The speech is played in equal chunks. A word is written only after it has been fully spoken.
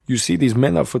You see, these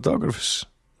men are photographers.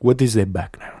 What is their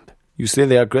background? You say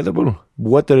they are credible.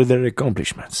 What are their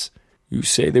accomplishments? You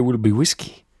say they will be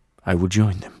whiskey. I will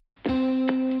join them.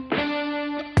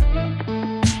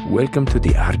 Welcome to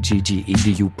the RGG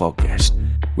EDU podcast,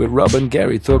 where Rob and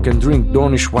Gary talk and drink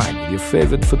Dornish wine with your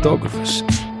favorite photographers.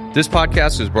 This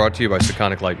podcast is brought to you by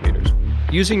Sekonic Light Meters.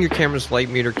 Using your camera's light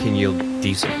meter can yield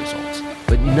decent results,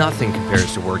 but nothing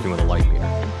compares to working with a light meter.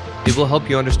 It will help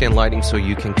you understand lighting so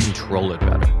you can control it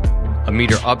better. A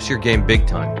meter ups your game big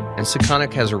time, and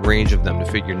Sekonic has a range of them to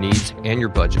fit your needs and your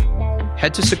budget.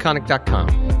 Head to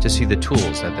Sekonic.com to see the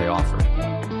tools that they offer.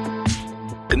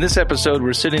 In this episode,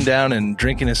 we're sitting down and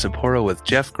drinking a Sapporo with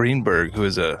Jeff Greenberg, who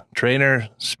is a trainer,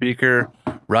 speaker,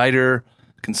 writer,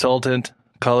 consultant,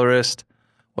 colorist.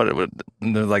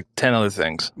 And there's like 10 other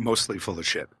things. Mostly full of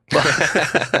shit.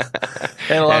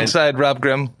 And alongside Rob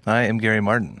Grimm, I am Gary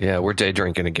Martin. Yeah, we're day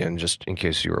drinking again, just in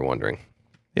case you were wondering.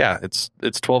 Yeah, it's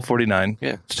 12:49.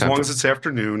 Yeah, as long as it's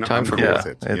afternoon, I'm cool with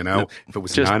it. You know, if it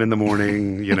was 9 in the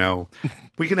morning, you know,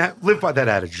 we can live by that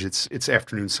adage. It's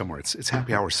afternoon somewhere. It's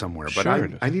happy hour somewhere. But sure.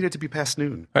 I need it to be past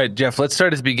noon. All right, Jeff, let's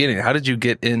start at the beginning. How did you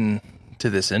get into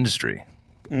this industry?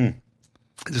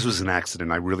 This was an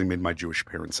accident. I really made my Jewish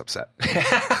parents upset.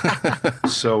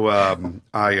 So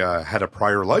I had a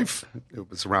prior life. It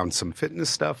was around some fitness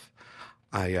stuff.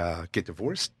 I get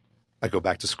divorced. I go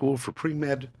back to school for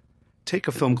pre-med. Take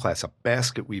a film class, a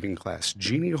basket weaving class.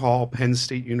 Jeannie Hall, Penn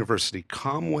State University,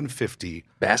 COM 150.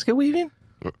 Basket weaving?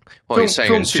 Well, you're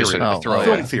saying it's just a throw.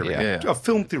 Film theory. Yeah.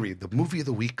 Film theory, the movie of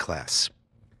the week class.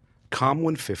 COM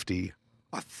 150,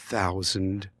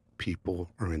 1,000 people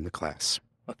are in the class.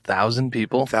 1,000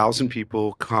 people? 1,000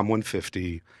 people, COM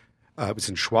 150. It was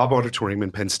in Schwab Auditorium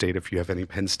in Penn State, if you have any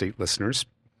Penn State listeners.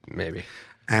 Maybe.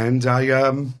 And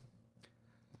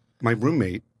my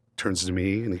roommate turns to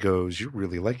me and he goes, "You're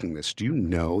really liking this. Do you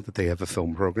know that they have a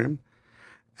film program?"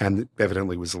 And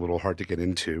evidently it was a little hard to get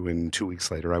into. And 2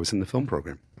 weeks later, I was in the film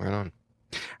program. Right on.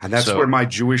 And that's where my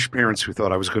Jewish parents, who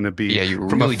thought I was going to be from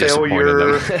really a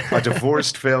failure, a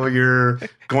divorced failure,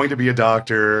 going to be a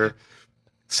doctor,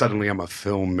 suddenly I'm a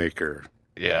filmmaker.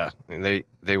 Yeah, and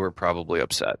they were probably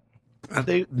upset.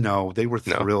 They were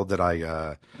thrilled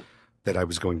that I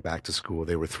was going back to school.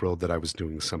 They were thrilled that I was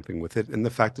doing something with it. And the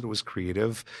fact that it was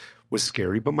creative was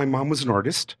scary. But my mom was an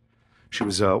artist. She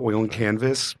was oil and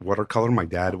canvas, watercolor. My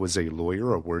dad was a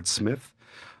lawyer, a wordsmith.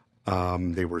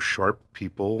 They were sharp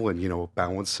people and, a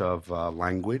balance of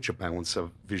language, a balance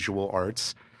of visual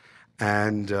arts.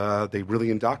 And they really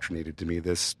indoctrinated to me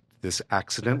this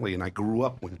accidentally. And I grew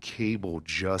up when cable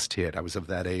just hit. I was of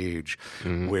that age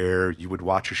where you would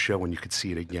watch a show and you could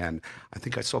see it again. I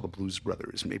think I saw the Blues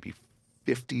Brothers maybe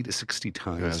 50 to 60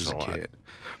 times as a kid.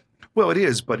 Well, it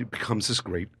is, but it becomes this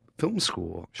great film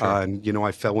school. Sure. And,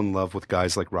 I fell in love with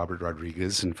guys like Robert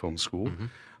Rodriguez in film school.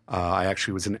 I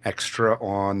actually was an extra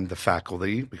on the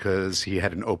faculty because he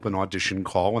had an open audition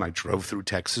call, and I drove through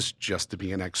Texas just to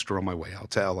be an extra on my way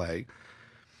out to L.A.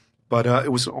 But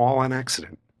it was all an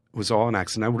accident. It was all an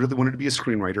accident. I really wanted to be a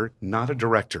screenwriter, not a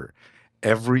director.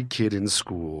 Every kid in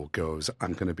school goes,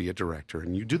 "I'm going to be a director."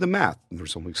 And you do the math, and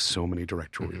there's only so many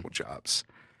directorial jobs.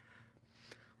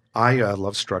 I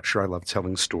love structure. I love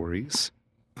telling stories.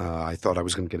 I thought I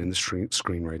was going to get into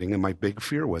screenwriting, and my big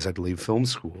fear was I'd leave film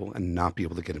school and not be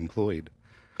able to get employed.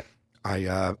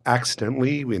 I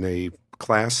accidentally, in a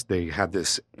class, they had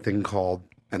this thing called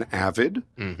an Avid,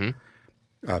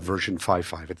 version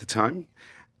 5.5 at the time.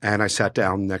 And I sat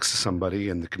down next to somebody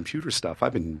and the computer stuff.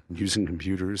 I've been using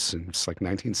computers since like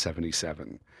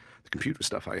 1977, the computer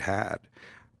stuff I had.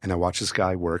 And I watched this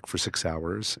guy work for 6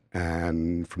 hours.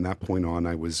 And from that point on,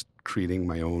 I was creating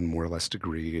my own more or less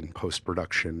degree in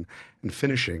post-production and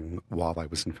finishing while I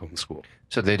was in film school.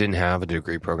 So they didn't have a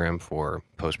degree program for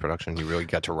post-production? You really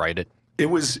got to write it? It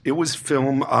was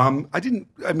film.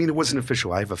 It wasn't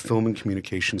official. I have a film and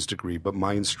communications degree, but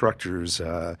my instructors,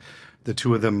 the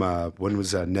two of them, one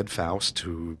was Ned Faust,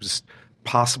 who was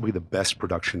possibly the best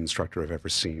production instructor I've ever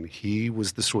seen. He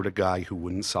was the sort of guy who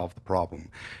wouldn't solve the problem.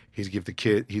 He'd give the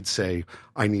kid, he'd say,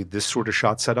 "I need this sort of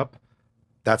shot setup.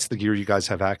 That's the gear you guys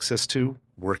have access to.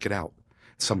 Work it out."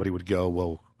 Somebody would go,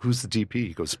 "Well, who's the DP?"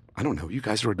 He goes, "I don't know. You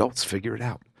guys are adults. Figure it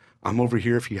out. I'm over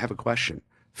here if you have a question.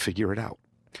 Figure it out."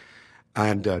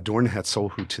 And Dorn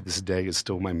Hetzel, who to this day is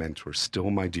still my mentor,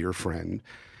 still my dear friend.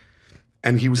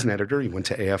 And he was an editor. He went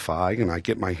to AFI, and I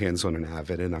get my hands on an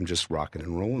Avid, and I'm just rocking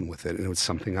and rolling with it. And it was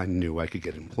something I knew I could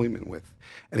get employment with.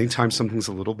 Anytime something's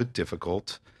a little bit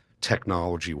difficult,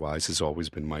 technology-wise, has always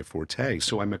been my forte.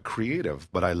 So I'm a creative,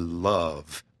 but I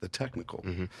love the technical.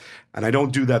 And I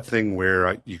don't do that thing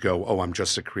where you go, oh, I'm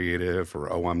just a creative,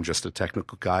 or oh, I'm just a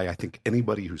technical guy. I think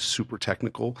anybody who's super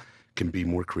technical can be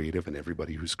more creative, and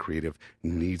everybody who's creative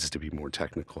needs to be more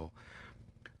technical.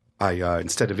 I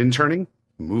instead of interning,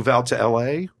 move out to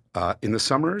LA in the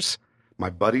summers. My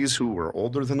buddies who are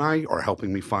older than I are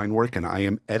helping me find work, and I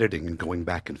am editing and going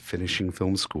back and finishing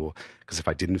film school, because if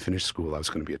I didn't finish school, I was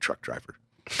going to be a truck driver.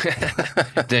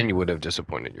 Then you would have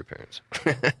disappointed your parents.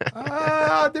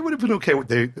 They would have been okay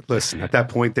with listen, at that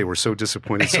point, they were so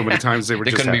disappointed so many times they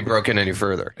couldn't be broken any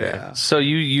further. Yeah. So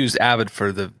you used Avid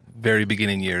for the very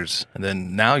beginning years, and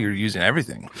then now you're using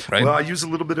everything, right? Well, I use a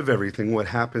little bit of everything. What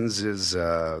happens is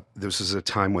this was a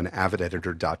time when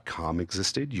avideditor.com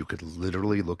existed. You could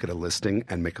literally look at a listing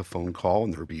and make a phone call,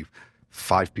 and there would be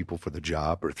 5 people for the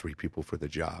job or 3 people for the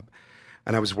job.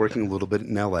 And I was working a little bit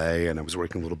in LA, and I was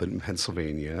working a little bit in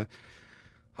Pennsylvania.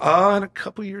 And a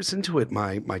couple years into it,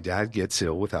 my dad gets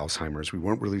ill with Alzheimer's. We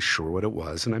weren't really sure what it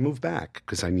was, and I moved back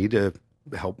because I need to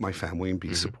help my family and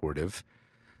be supportive.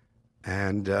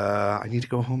 And I need to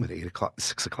go home at 8 o'clock,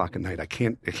 6 o'clock at night. I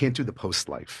can't do the post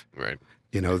life. Right.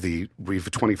 You know, we've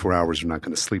 24 hours. We're not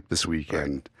going to sleep this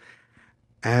weekend.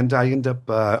 Right. And I end up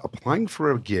applying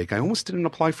for a gig. I almost didn't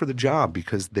apply for the job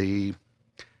because the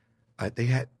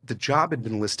job had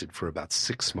been listed for about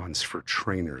 6 months for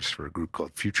trainers for a group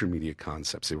called Future Media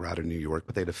Concepts. They were out of New York,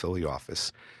 but they had a Philly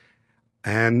office.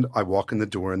 And I walk in the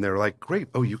door and they're like, great.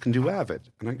 Oh, you can do Avid.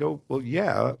 And I go, well,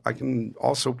 yeah, I can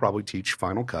also probably teach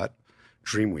Final Cut,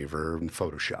 Dreamweaver, and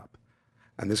Photoshop.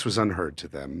 And this was unheard to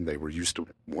them. They were used to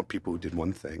people who did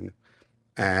one thing.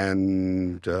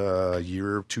 And a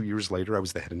year, 2 years later, I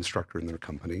was the head instructor in their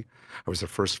company. I was the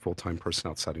first full-time person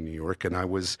outside of New York. And I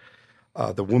was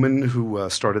the woman who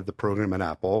started the program at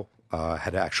Apple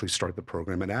had actually started the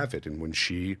program at Avid. And when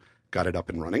she got it up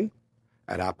and running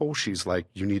at Apple, she's like,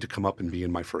 you need to come up and be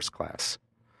in my first class.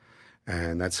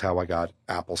 And that's how I got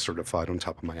Apple certified on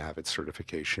top of my Avid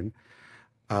certification.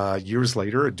 Years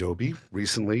later, Adobe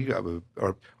recently, I'm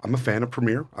a fan of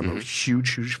Premiere. I'm a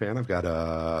huge fan. I've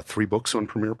got 3 books on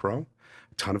Premiere Pro,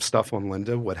 a ton of stuff on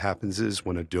Lynda. What happens is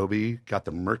when Adobe got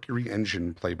the Mercury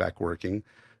engine playback working,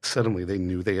 suddenly they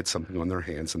knew they had something on their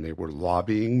hands, and they were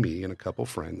lobbying me and a couple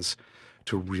friends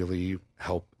to really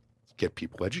help get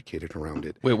people educated around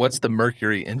it. Wait, what's the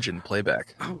Mercury engine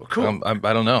playback? Oh, cool. I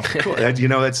don't know. Cool. You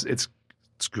know, it's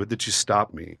good that you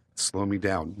stop me, slow me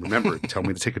down. Remember, tell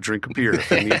me to take a drink of beer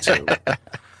if I need to.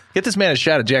 Get this man a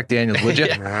shot of Jack Daniels, would you?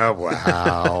 Oh,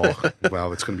 wow.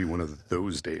 Well, it's going to be one of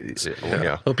those days.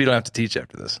 Yeah. Hope you don't have to teach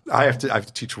after this. I have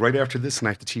to teach right after this, and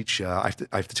I have to teach. I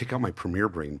have to take out my Premiere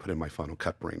brain, put in my Final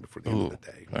Cut brain before the end of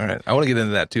the day. All right, I want to get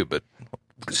into that too, but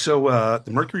so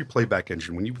the Mercury playback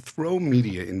engine, when you throw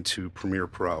media into Premiere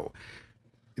Pro,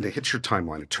 and it hits your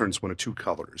timeline, it turns one of 2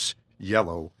 colors: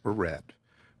 yellow or red.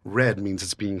 Red means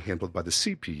it's being handled by the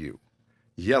CPU.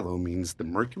 Yellow means the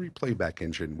Mercury playback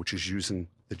engine, which is using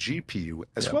the GPU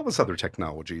as well as other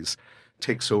technologies,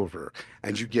 takes over,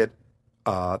 and you get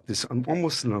this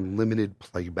almost an unlimited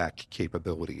playback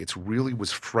capability. It really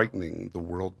was frightening the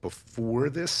world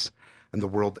before this and the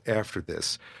world after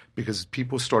this, because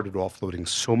people started offloading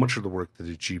so much of the work to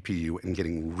the GPU and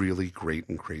getting really great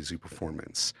and crazy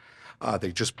performance.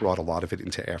 They just brought a lot of it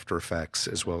into After Effects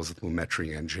as well as the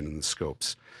Lumetri engine and the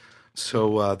scopes.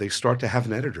 So they start to have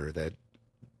an editor that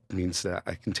means that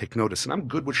I can take notice. And I'm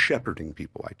good with shepherding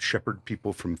people. I shepherd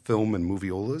people from film and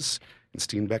moviolas and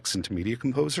Steenbecks into Media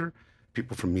Composer,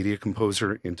 people from Media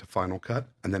Composer into Final Cut,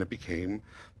 and then it became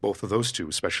both of those two,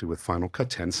 especially with Final Cut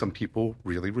 10. Some people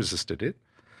really resisted it,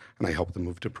 and I helped them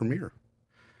move to Premiere.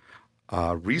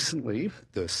 Recently,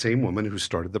 the same woman who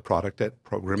started the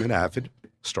program at Avid,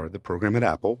 started the program at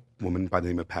Apple, a woman by the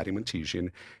name of Patty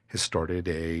Montesian, has started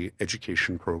a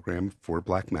education program for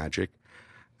Blackmagic,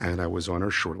 and I was on her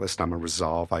shortlist. I'm a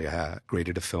Resolve. I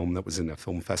graded a film that was in a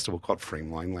film festival called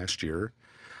Frameline last year.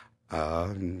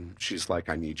 And she's like,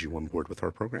 I need you on board with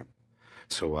our program.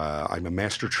 So I'm a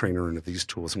master trainer into these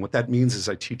tools. And what that means is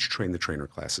I teach train-the-trainer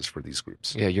classes for these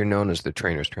groups. Yeah, you're known as the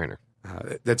trainer's trainer.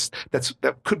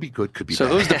 That could be good, could be so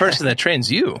bad. who's the person that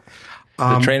trains you?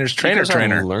 The trainer's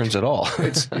trainer. Learns it all.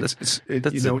 That's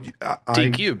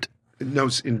D cubed. No,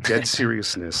 in dead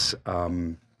seriousness,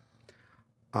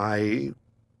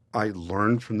 I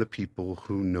learn from the people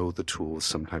who know the tools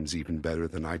sometimes even better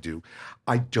than I do.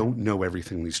 I don't know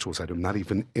everything in these tools. I'm not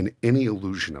even in any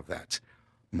illusion of that.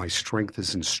 My strength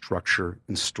is in structure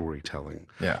and storytelling.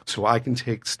 Yeah. So I can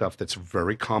take stuff that's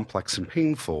very complex and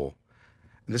painful,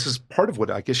 and this is part of what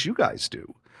I guess you guys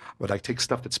do. But I take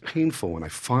stuff that's painful and I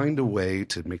find a way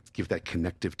to give that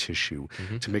connective tissue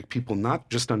to make people not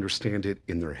just understand it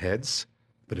in their heads,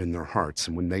 but in their hearts.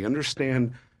 And when they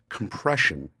understand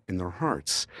compression in their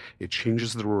hearts, it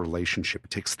changes the relationship. It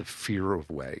takes the fear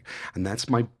away. And that's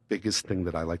my biggest thing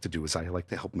that I like to do, is I like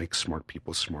to help make smart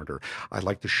people smarter. I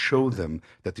like to show them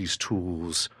that these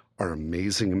tools are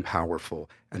amazing and powerful,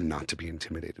 and not to be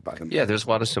intimidated by them. Yeah, there's a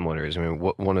lot of similarities. I mean,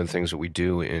 one of the things that we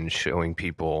do in showing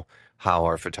people how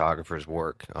our photographers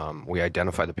work, we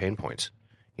identify the pain points.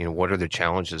 You know, what are the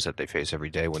challenges that they face every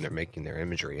day when they're making their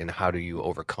imagery, and how do you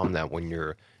overcome that when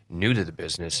you're new to the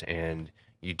business and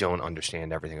you don't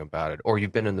understand everything about it, or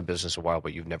you've been in the business a while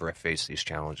but you've never faced these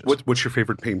challenges. What's your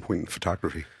favorite pain point in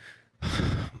photography?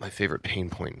 My favorite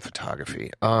pain point in photography?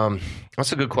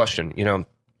 That's a good question. You know,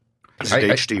 is it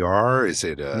HDR? Is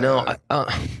it no?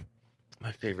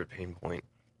 My favorite pain point.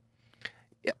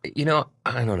 You know,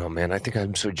 I don't know, man. I think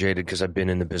I'm so jaded because I've been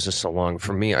in the business so long.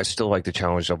 For me, I still like the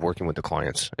challenge of working with the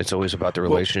clients. It's always about the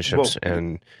relationships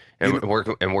and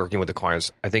working with the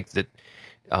clients. I think that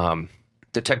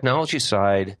the technology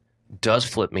side does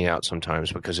flip me out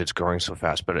sometimes because it's growing so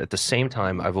fast. But at the same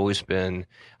time, I've always been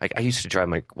like, I used to drive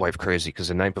my wife crazy because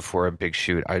the night before a big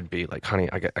shoot, I'd be like, honey,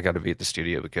 I got to be at the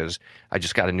studio because I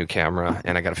just got a new camera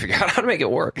and I got to figure out how to make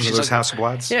it work. She's like,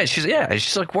 Hasselblads? Yeah,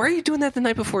 she's like, why are you doing that the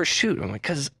night before a shoot? I'm like,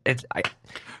 because it's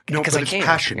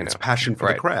passion. You know? It's passion for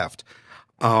the craft.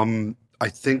 I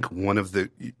think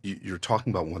you're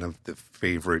talking about one of the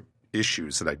favorite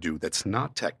issues that I do that's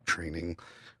not tech training,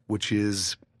 which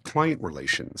is client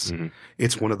relations. Mm-hmm.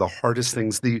 It's one of the hardest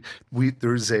things.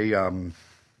 There's a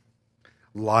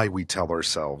lie we tell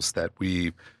ourselves that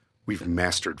we've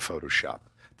mastered Photoshop,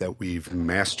 that we've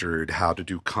mastered how to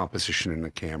do composition in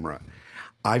the camera.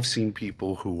 I've seen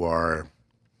people who are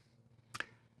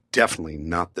definitely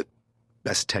not the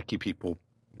best techie people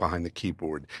behind the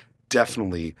keyboard,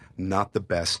 definitely not the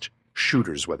best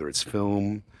shooters, whether it's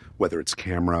film, whether it's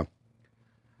camera.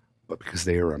 But because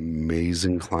they are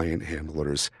amazing client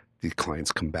handlers, the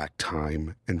clients come back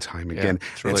time and time again.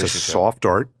 It's a soft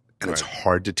art, and it's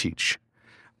hard to teach.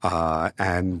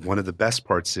 And one of the best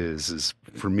parts is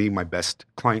for me, my best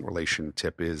client relation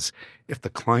tip is if the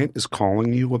client is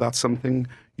calling you about something,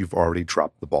 you've already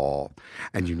dropped the ball,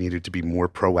 and you needed to be more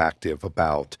proactive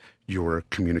about your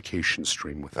communication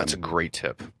stream with them. That's a great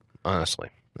tip, honestly.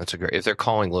 That's a great. If they're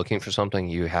calling looking for something,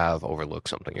 you have overlooked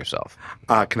something yourself.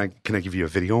 Can I give you a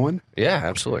video one? Yeah,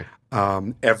 absolutely.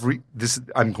 I'm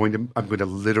going to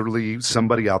literally,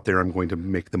 somebody out there, I'm going to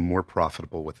make them more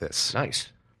profitable with this.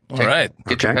 Nice. All right.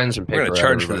 Get your pens and paper. We're going to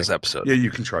charge for this episode. Yeah, you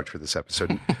can charge for this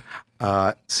episode.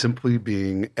 Simply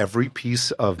being, every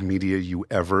piece of media you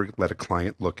ever let a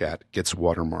client look at gets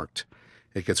watermarked.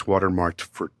 It gets watermarked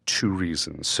for two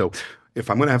reasons. So if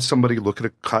I'm going to have somebody look at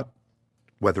a cut,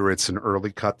 whether it's an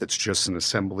early cut that's just an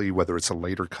assembly, whether it's a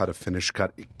later cut, a finished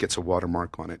cut, it gets a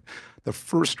watermark on it. The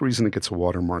first reason it gets a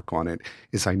watermark on it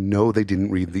is I know they didn't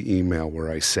read the email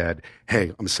where I said,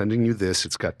 hey, I'm sending you this.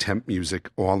 It's got temp music.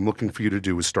 All I'm looking for you to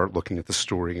do is start looking at the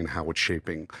story and how it's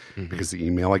shaping. Mm-hmm. Because the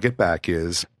email I get back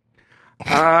is,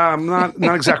 I'm not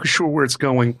exactly sure where it's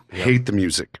going. Yep. Hate the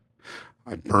music.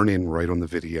 I burn in right on the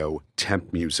video,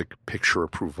 temp music, picture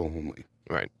approval only.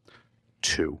 Right.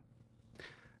 2,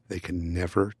 they can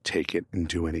never take it and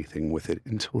do anything with it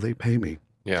until they pay me.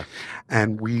 Yeah.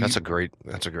 And that's a great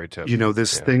tip. You know,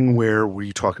 this thing where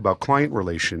we talk about client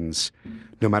relations,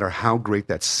 no matter how great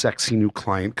that sexy new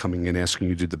client coming in asking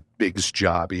you to do the biggest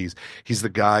job, he's the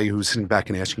guy who's sitting back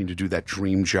and asking you to do that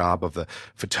dream job of the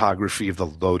photography of the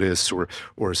Lotus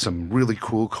or some really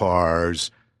cool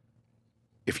cars.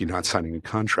 If you're not signing a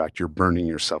contract, you're burning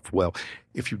yourself. Well,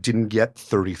 if you didn't get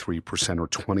 33% or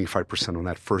 25% on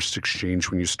that first exchange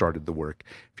when you started the work,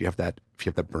 if you have that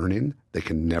burn-in, they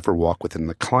can never walk within.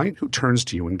 The client who turns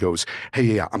to you and goes, hey,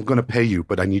 yeah, I'm going to pay you,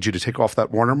 but I need you to take off that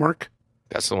watermark.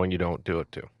 That's the one you don't do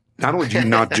it to. Not only do you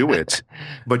not do it,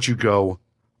 but you go,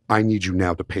 I need you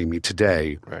now to pay me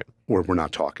today, right, or we're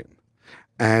not talking.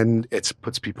 And it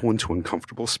puts people into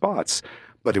uncomfortable spots.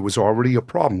 But it was already a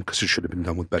problem because it should have been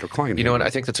done with better client. You know what? I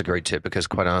think that's a great tip because,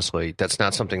 quite honestly, that's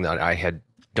not something that I had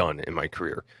done in my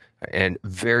career. And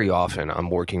very often I'm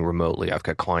working remotely. I've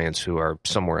got clients who are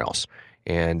somewhere else.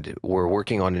 And we're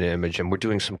working on an image and we're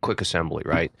doing some quick assembly,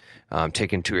 right?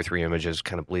 Taking 2 or 3 images,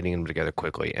 kind of bleeding them together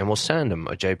quickly. And we'll send them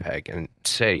a JPEG and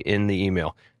say in the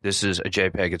email, this is a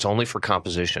JPEG. It's only for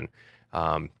composition.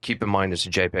 Keep in mind it's a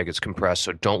JPEG, it's compressed,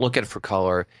 so don't look at it for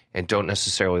color and don't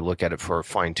necessarily look at it for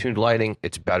fine-tuned lighting.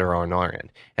 It's better on our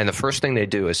end. And the first thing they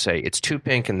do is say, it's too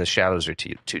pink and the shadows are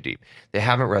too deep. They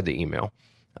haven't read the email.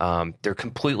 They're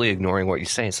completely ignoring what you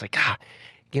say. It's like,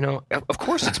 of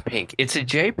course it's pink. It's a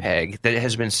JPEG that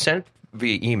has been sent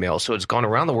via email. So it's gone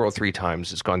around the world 3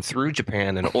 times. It's gone through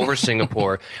Japan and over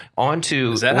Singapore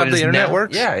onto. Is that how the internet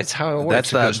works? Yeah, it's how it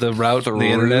works. That's the route through the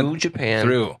internet Japan,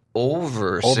 through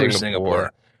over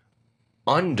Singapore,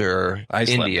 under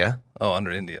Iceland. India. Oh,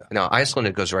 under India. No, Iceland,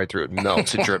 it goes right through. It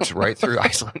melts. It drips right through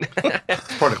Iceland.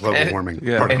 It's part of global warming.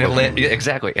 Yeah. Part of And global warming.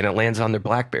 exactly. And it lands on their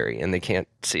BlackBerry, and they can't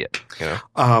see it. You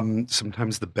know?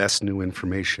 Sometimes the best new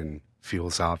information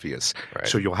feels obvious. Right.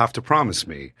 So you'll have to promise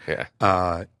me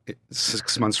Yeah.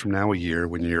 6 months from now, a year,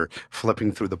 when you're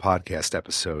flipping through the podcast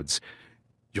episodes,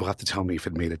 you'll have to tell me if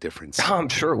it made a difference. I'm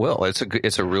sure it will. It's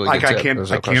a really Like good I tip. can't,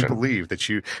 There's no I can't question. believe that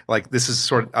you like this is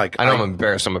sort of like I know I'm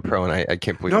embarrassed. I'm a pro, and I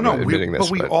can't believe I'm admitting this.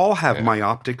 but we all have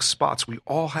myopic spots. We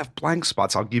all have blank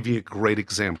spots. I'll give you a great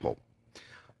example.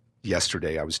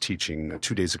 Yesterday, I was teaching.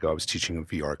 2 days ago, I was teaching a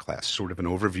VR class, sort of an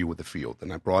overview of the field,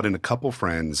 and I brought in a couple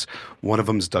friends. One of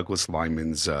them's Douglas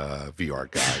Lyman's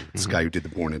VR guy. This guy who did the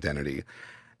Born Identity.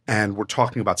 And we're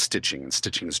talking about stitching, and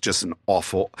stitching is just an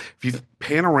awful. If you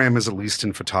panoramas, at least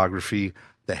in photography,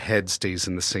 the head stays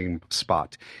in the same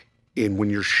spot. And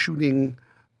when you're shooting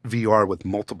VR with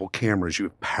multiple cameras, you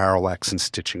have parallax and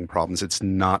stitching problems. It's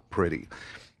not pretty.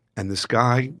 And this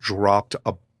guy dropped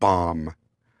a bomb.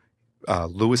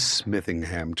 Lewis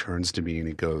Smithingham turns to me and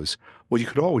he goes, "Well, you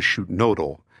could always shoot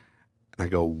nodal." And I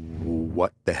go,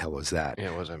 "What the hell is that?"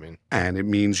 Yeah, what does that mean? And it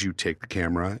means you take the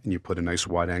camera and you put a nice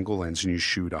wide angle lens and you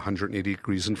shoot 180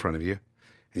 degrees in front of you.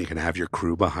 And you can have your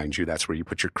crew behind you. That's where you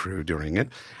put your crew during it.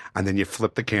 And then you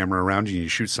flip the camera around and you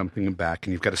shoot something in back.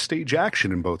 And you've got a stage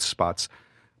action in both spots.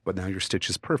 But now your stitch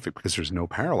is perfect because there's no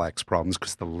parallax problems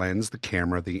because the lens, the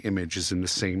camera, the image is in the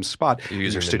same spot. You're and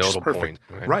using your the stitch is nodal perfect.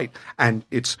 point, right? Right. And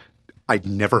it's... I'd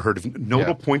never heard of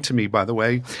nodal point to me, by the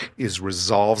way, is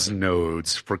resolves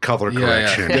nodes for color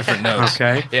correction. Yeah. Different nodes.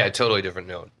 Okay. Yeah, totally different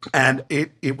node. And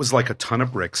it was like a ton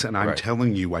of bricks. And I'm Right.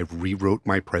 telling you, I rewrote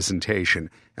my presentation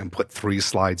and put 3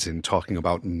 slides in talking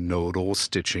about nodal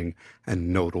stitching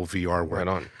and nodal VR work.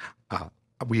 Right on.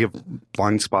 We have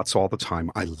blind spots all the time.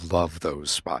 I love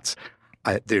those spots.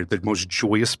 They're the most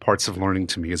joyous parts of learning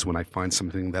to me is when I find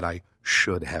something that I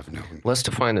should have known. Let's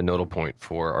define the nodal point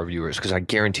for our viewers, because I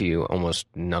guarantee you almost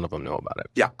none of them know about it.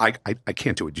 Yeah, I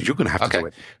can't do it. You're going to have to do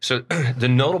it. So the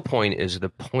nodal point is the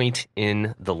point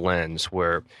in the lens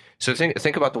where. So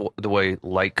think about the way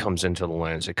light comes into the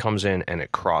lens. It comes in and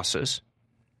it crosses,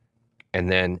 and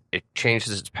then it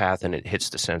changes its path and it hits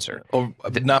the sensor.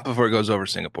 Not before it goes over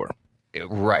Singapore.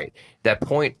 Right. That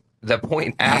point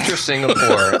after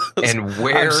Singapore and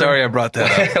where. I'm sorry I brought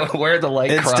that up. Where the light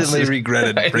Instantly crosses.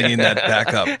 regretted bringing that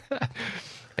back up.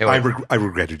 Anyway, I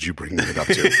regretted you bringing it up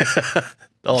too.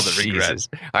 All the regret. Jesus.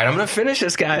 All right, I'm going to finish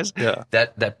this, guys. Yeah.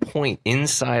 That point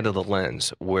inside of the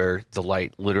lens where the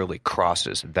light literally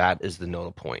crosses, that is the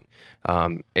nodal point.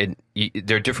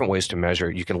 There are different ways to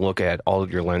measure. You can look at all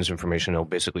of your lens information. It'll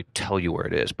basically tell you where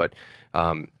it is. But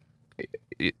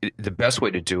the best way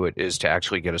to do it is to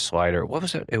actually get a slider. What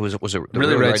was it? It was a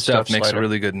Really Right Stuff makes slider? a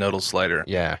really good nodal slider.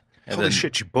 Yeah. And Holy then-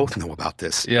 shit, you both know about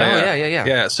this. Yeah.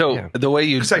 Yeah. So Yeah. the way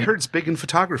you, Because I heard it's big in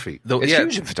photography. It's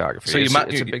huge in photography. So It's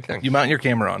it's a big thing. You mount your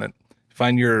camera on it,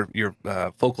 find your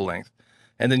focal length,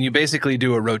 and then you basically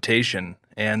do a rotation,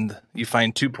 and you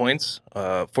find 2 points,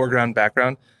 foreground,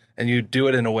 background, and you do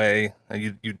it in a way,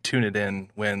 you tune it in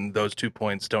when those 2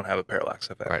 points don't have a parallax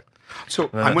effect. Right. So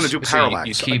I'm going to do So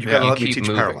parallax. you gotta let me keep teach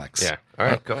moving. parallax. Yeah. All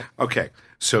right, go ahead. Okay.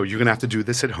 So you're going to have to do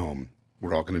this at home.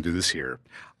 We're all going to do this here.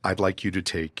 I'd like you to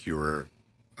take your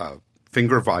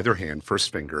finger of either hand,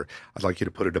 first finger. I'd like you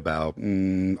to put it about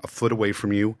a foot away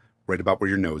from you, right about where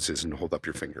your nose is, and hold up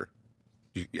your finger.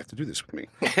 You have to do this with me.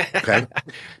 Okay.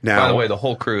 Now, By the way, the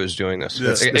whole crew is doing this,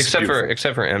 This is except for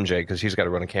beautiful. MJ because he's got to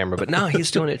run a camera. But no,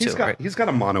 he's doing it too. he's got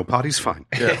a monopod. He's fine.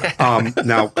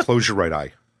 Now close your right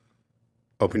eye.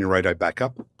 Open your right eye back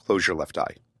up. Close your left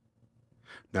eye.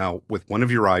 Now, with one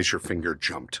of your eyes, your finger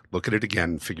jumped. Look at it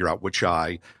again. Figure out which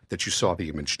eye that you saw the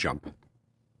image jump.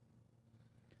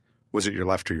 Was it your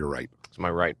left or your right? It's my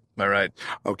right. Am I right?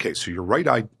 Okay, so your right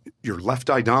eye, your left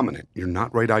eye dominant. You're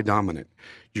not right eye dominant.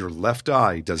 Your left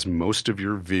eye does most of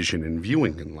your vision and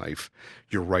viewing in life.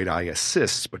 Your right eye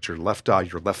assists, but your left eye,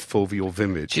 your left foveal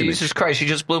image. Jesus Christ, you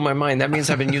just blew my mind. That means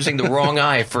I've been using the wrong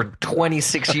eye for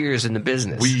 26 years in the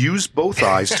business. We use both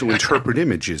eyes to interpret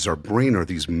images. Our brain are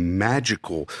these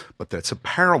magical, but that's a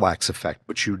parallax effect.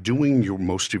 But you're doing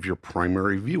most of your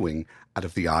primary viewing out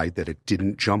of the eye that it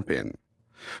didn't jump in.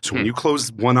 So when you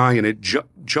close one eye and it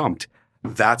jumped,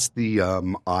 that's the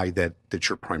eye that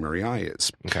your primary eye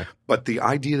is. Okay. But the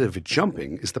idea of it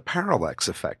jumping is the parallax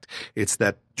effect. It's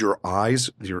that your eyes,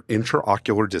 your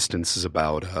intraocular distance is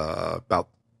about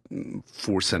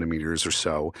 4 centimeters or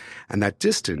so, and that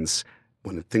distance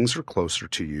When things are closer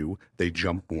to you, they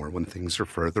jump more when things are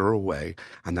further away.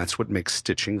 And that's what makes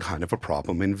stitching kind of a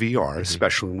problem in VR,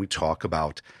 especially when we talk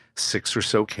about 6 or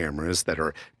so cameras that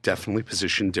are definitely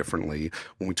positioned differently.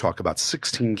 When we talk about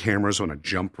 16 cameras on a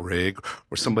jump rig,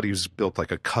 or somebody who's built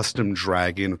like a custom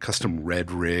Dragon, a custom Red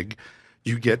rig,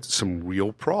 you get some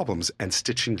real problems. And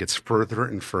stitching gets further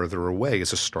and further away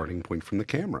as a starting point from the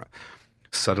camera.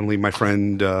 Suddenly, my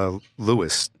friend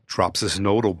Lewis drops this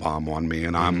nodal bomb on me,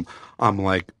 and I'm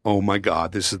like, oh my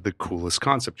God, this is the coolest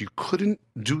concept. You couldn't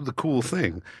do the cool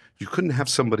thing. You couldn't have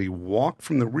somebody walk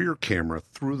from the rear camera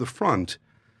through the front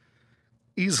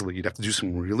easily. You'd have to do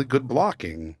some really good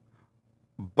blocking.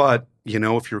 But, you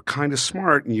know, if you're kind of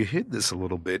smart and you hid this a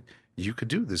little bit, you could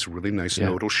do this really nice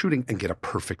nodal shooting and get a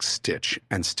perfect stitch.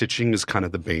 And stitching is kind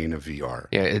of the bane of VR.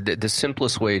 Yeah, the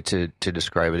simplest way to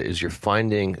describe it is you're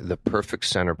finding the perfect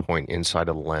center point inside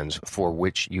of the lens for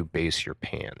which you base your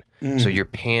pan. So your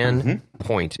pan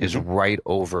point is right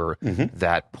over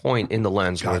that point in the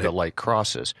lens where the light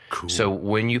crosses. Cool. So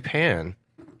when you pan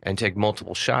and take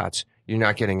multiple shots, you're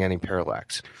not getting any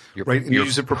parallax. Right, and you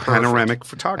use it for panoramic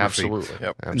photography. Absolutely.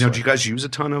 Yep. Now, do you guys use a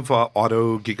ton of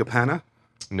auto Gigapana?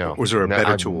 No. Or is there a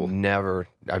better tool?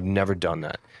 I've never done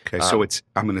that. Okay, so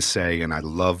I'm going to say, and I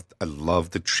love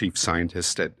the chief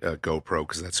scientist at GoPro,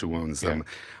 because that's who owns them.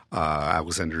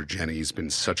 Alexander Jenny. He's been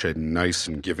such a nice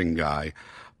and giving guy.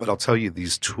 But I'll tell you,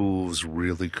 these tools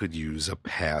really could use a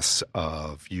pass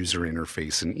of user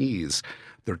interface and ease.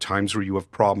 There are times where you have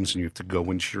problems and you have to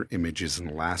go into your images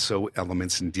and lasso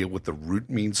elements and deal with the root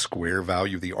mean square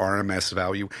value, the RMS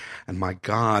value. And my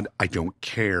God, I don't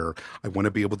care. I want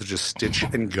to be able to just stitch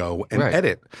and go and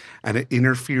edit. And it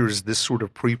interferes. This sort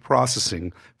of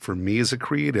pre-processing for me as a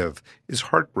creative is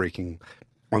heartbreaking.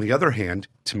 On the other hand,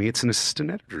 to me, it's an assistant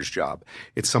editor's job.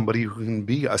 It's somebody who can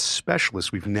be a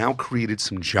specialist. We've now created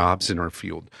some jobs in our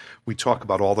field. We talk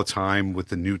about all the time with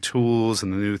the new tools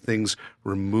and the new things,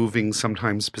 removing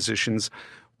sometimes positions.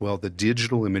 Well, the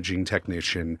digital imaging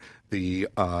technician, the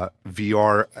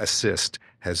VR assist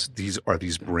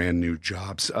these brand new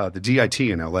jobs. The DIT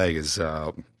in LA is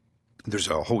there's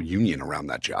a whole union around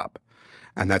that job.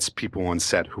 And that's people on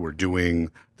set who are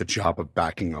doing the job of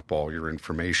backing up all your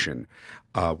information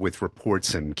with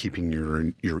reports and keeping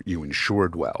you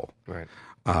insured well. Right.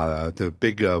 The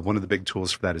big one of the big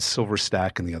tools for that is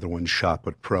SilverStack, and the other one's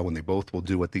ShotPut Pro, and they both will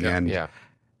do at the end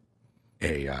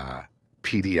a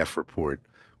PDF report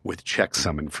with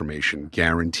checksum information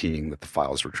guaranteeing that the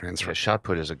files were transferred. Yeah,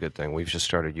 ShotPut is a good thing. We've just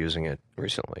started using it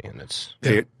recently, and it's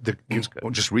good.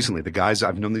 Just recently. The guys,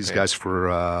 I've known these guys for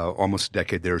almost a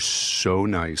decade. They're so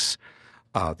nice.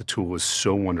 The tool is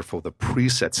so wonderful. The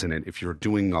presets in it, if you're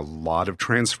doing a lot of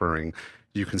transferring,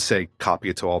 you can say copy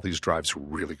it to all these drives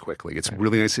really quickly. It's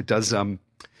really nice. It does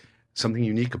something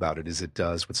unique about it is it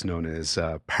does what's known as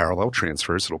parallel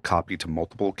transfers. It'll copy to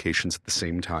multiple locations at the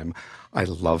same time. I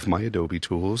love my Adobe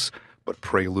tools, but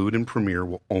Prelude and Premiere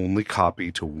will only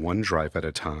copy to one drive at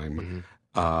a time,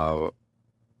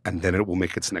 and then it will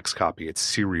make its next copy. It's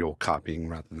serial copying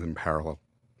rather than parallel.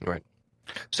 Right.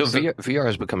 So VR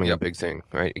is becoming a big thing,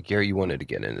 right? Gary, you wanted to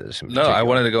get into this. No, I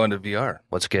wanted to go into VR.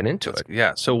 Let's get into it.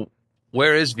 Yeah. So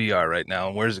where is VR right now,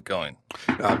 and where is it going?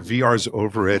 VR's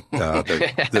over at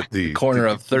the corner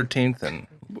of 13th, and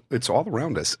it's all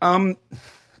around us.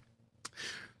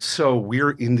 So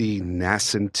we're in the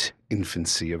nascent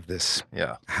infancy of this.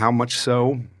 Yeah. How much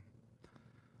so?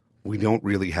 We don't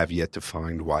really have yet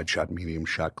defined wide shot, medium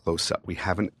shot, close up. We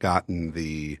haven't gotten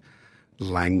the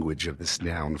language of this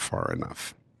down far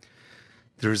enough.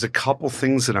 There's a couple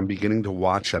things that I'm beginning to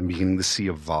watch. I'm beginning to see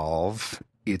evolve.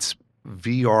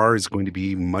 VR is going to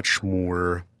be much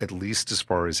more, at least as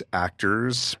far as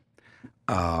actors,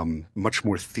 much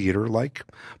more theater-like.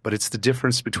 But it's the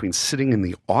difference between sitting in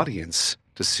the audience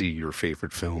to see your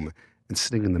favorite film and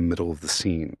sitting in the middle of the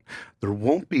scene. There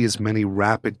won't be as many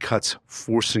rapid cuts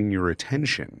forcing your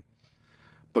attention.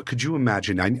 But could you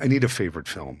imagine? I need a favorite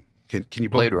film. Can you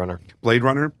Blade Runner? Blade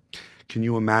Runner. Can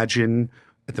you imagine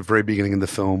at the very beginning of the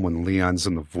film when Leon's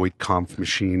in the Voight-Kampff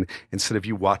machine, instead of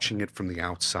you watching it from the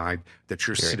outside, that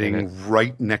you're sitting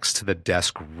right next to the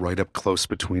desk, right up close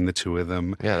between the two of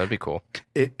them? Yeah, that'd be cool.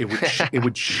 It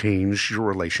would change your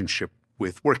relationship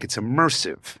with work. It's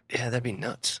immersive. Yeah, that'd be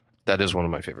nuts. That is one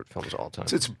of my favorite films of all time.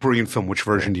 It's a brilliant film. Which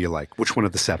version do you like? Which one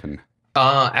of the 7?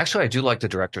 Actually, I do like the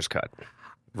director's cut.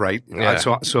 Right. Yeah.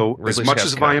 So as much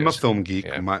as I am a film geek,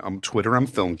 Yeah. I'm Twitter, I'm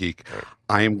film geek. Right.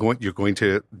 I'm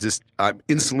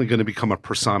instantly going to become a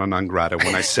persona non grata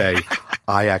when I say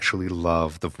I actually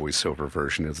love the voiceover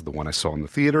version as the one I saw in the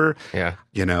theater. Yeah.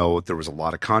 You know, there was a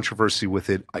lot of controversy with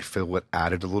it. I feel it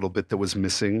added a little bit that was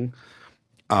missing.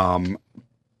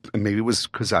 and maybe it was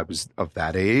because I was of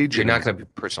that age. You're not going to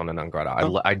be persona non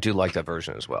grata. I do like that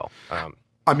version as well.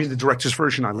 I mean, the director's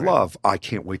version I love. I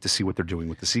can't wait to see what they're doing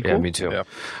with the sequel. Yeah, me too. Yeah.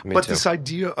 But this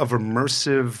idea of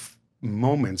immersive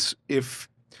moments, if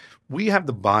we have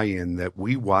the buy-in that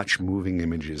we watch moving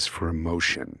images for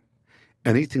emotion,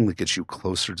 anything that gets you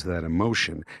closer to that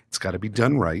emotion, it's got to be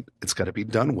done right. It's got to be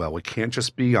done well. It can't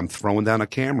just be I'm throwing down a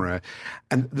camera.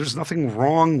 And there's nothing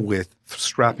wrong with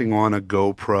strapping on a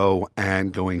GoPro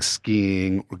and going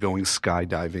skiing or going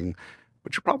skydiving,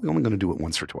 but you're probably only going to do it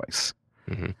once or twice.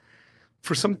 Mm-hmm.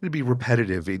 For something to be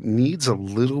repetitive, it needs a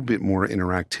little bit more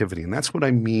interactivity. And that's what I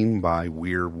mean by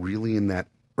we're really in that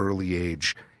early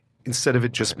age. Instead of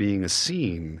it just being a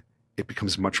scene, it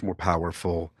becomes much more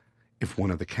powerful if one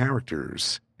of the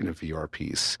characters in a VR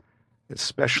piece,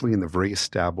 especially in the very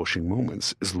establishing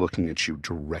moments, is looking at you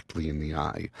directly in the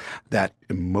eye. That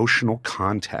emotional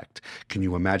contact. Can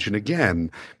you imagine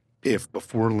again if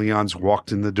before Leon's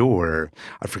walked in the door,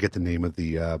 I forget the name of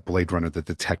the Blade Runner, the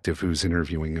detective who's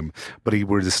interviewing him, but he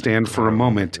were to stand for a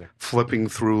moment, flipping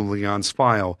through Leon's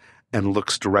file and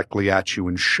looks directly at you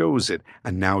and shows it,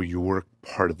 and now you're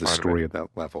part of the story at that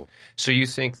level. So you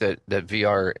think that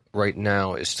VR right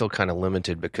now is still kind of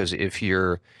limited because if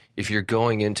you're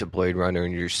going into Blade Runner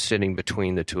and you're sitting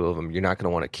between the two of them, you're not going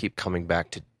to want to keep coming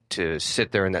back to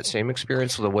sit there in that same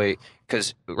experience the way,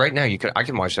 because right now I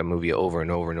can watch that movie over and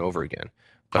over and over again.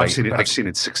 But I've seen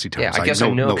it 60 times. Yeah, I guess I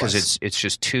know because it's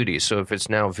just 2D. So if it's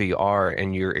now VR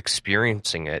and you're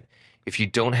experiencing it, if you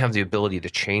don't have the ability to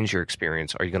change your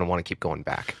experience, are you going to want to keep going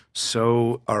back?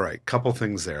 So, all right, couple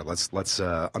things there. Let's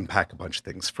unpack a bunch of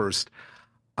things. First,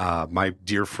 my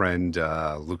dear friend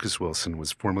Lucas Wilson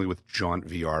was formerly with Jaunt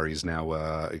VR. He's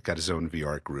now got his own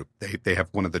VR group. They have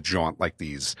one of the Jaunt, like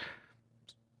these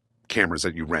cameras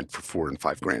that you rent for $4,000 and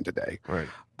 $5,000 a day.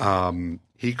 Right.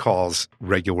 He calls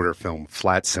regular film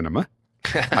flat cinema.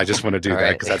 I just want to do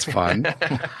that because that's fun.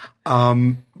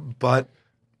 But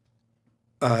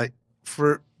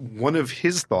for one of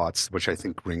his thoughts, which I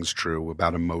think rings true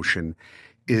about emotion,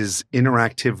 is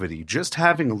interactivity. Just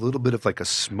having a little bit of like a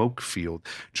smoke field,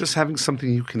 just having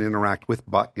something you can interact with,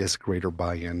 but gets greater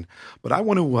buy-in. But I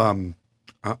want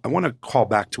to call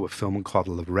back to a film called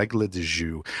Le Règle du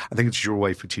Jeu. I think it's your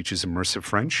wife who teaches immersive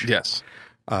French. Yes.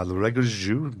 Le Règle du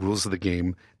Jeu, Rules of the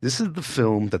Game. This is the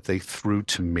film that they threw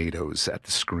tomatoes at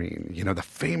the screen. You know, the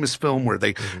famous film where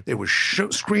they was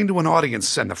screened to an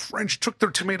audience and the French took their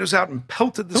tomatoes out and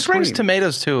pelted the screen. Who brings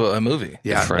tomatoes to a movie?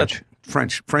 Yeah,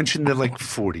 French in the like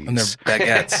 40s. And they're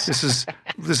baguettes. This is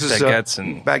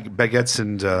baguettes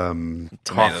and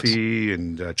toffee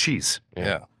and cheese.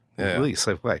 Yeah. Really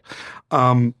safe way.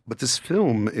 But this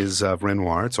film is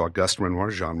Renoir. It's Auguste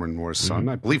Renoir, Jean Renoir's son.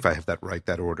 I believe I have that right,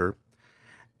 that order.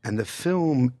 And the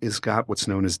film has got what's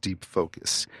known as deep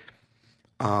focus.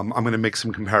 I'm going to make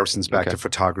some comparisons back to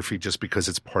photography just because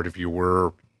it's part of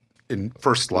your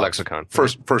first love. Lexicon.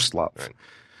 First love.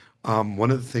 Right. One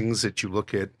of the things that you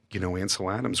look at, Ansel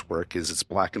Adams' work is it's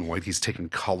black and white. He's taken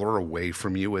color away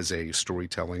from you as a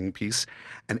storytelling piece,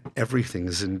 and everything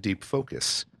is in deep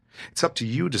focus. It's up to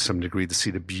you to some degree to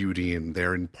see the beauty in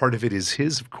there, and part of it is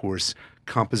his, of course,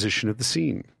 composition of the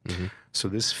scene. So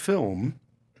this film,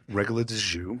 Règle du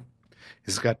Jeu,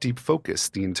 has got deep focus.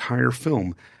 The entire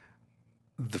film,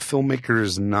 the filmmaker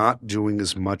is not doing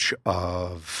as much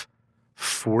of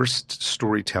forced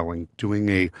storytelling, doing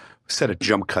a set of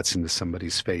jump cuts into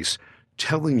somebody's face,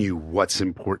 telling you what's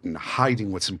important,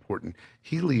 hiding what's important.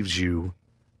 He leaves you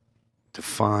to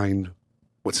find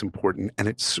what's important, and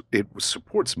it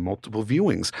supports multiple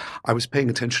viewings. I was paying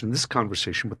attention to this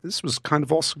conversation, but this was kind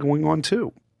of also going on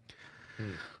too.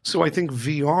 So I think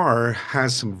VR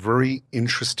has some very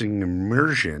interesting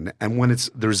immersion, and when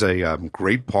there's a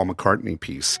great Paul McCartney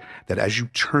piece that as you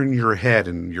turn your head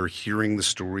and you're hearing the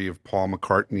story of Paul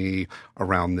McCartney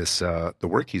around this the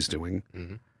work he's doing,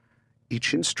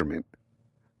 each instrument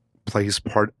plays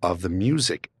part of the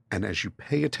music. And as you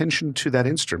pay attention to that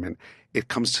instrument, it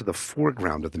comes to the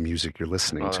foreground of the music you're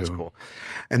listening to. That's cool.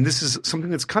 And this is something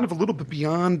that's kind of a little bit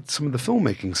beyond some of the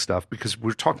filmmaking stuff because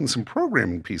we're talking some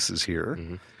programming pieces here.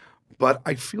 But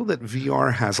I feel that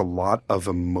VR has a lot of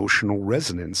emotional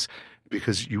resonance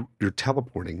because you're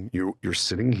teleporting. You're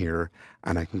sitting here,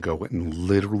 and I can go and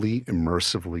literally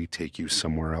immersively take you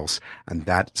somewhere else. And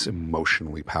that's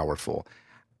emotionally powerful.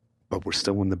 But we're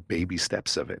still in the baby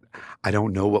steps of it. I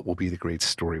don't know what will be the great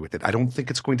story with it. I don't think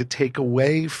it's going to take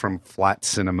away from flat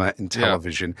cinema and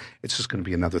television. Yeah. It's just going to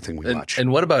be another thing we watch.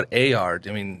 And what about AR?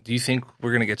 I mean, do you think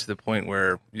we're going to get to the point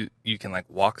where you can like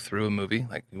walk through a movie?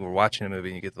 Like we're watching a movie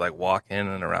and you get to like walk in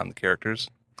and around the characters?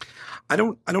 I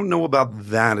don't know about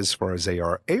that as far as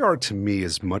AR. AR to me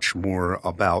is much more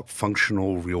about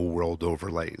functional real world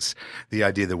overlays. The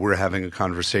idea that we're having a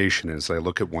conversation as I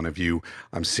look at one of you,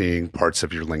 I'm seeing parts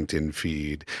of your LinkedIn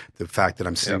feed. The fact that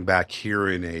I'm sitting back here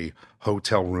in a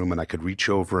hotel room and I could reach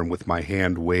over and with my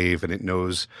hand wave and it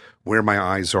knows where my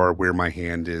eyes are, where my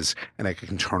hand is, and I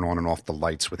can turn on and off the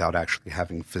lights without actually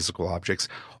having physical objects.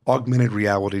 Augmented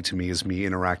reality to me is me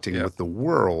interacting with the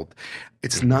world.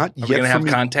 It's not yet. Are we going to have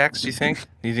contacts, do you think?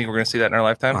 Do you think we're going to see that in our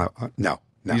lifetime? No.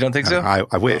 You don't think so?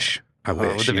 I wish. I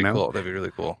wish. That'd be cool. That'd be really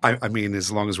cool. I mean,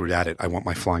 as long as we're at it, I want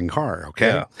my flying car, okay?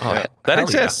 Yeah. Oh, that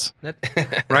exists.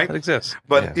 Right? That exists.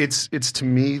 But it's to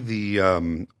me,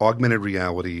 the augmented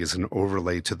reality is an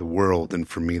overlay to the world. And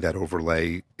for me, that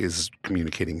overlay is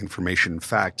communicating information. In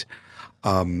fact,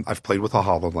 I've played with a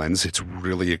HoloLens. It's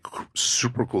really a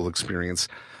super cool experience.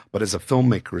 But as a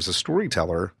filmmaker, as a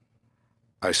storyteller,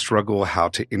 I struggle how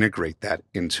to integrate that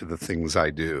into the things I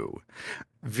do.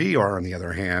 VR, on the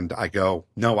other hand, I go,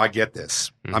 no, I get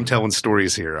this. I'm telling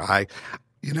stories here.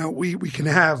 We can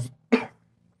have,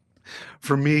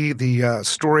 for me, the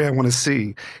story I want to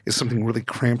see is something really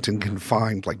cramped and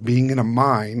confined, like being in a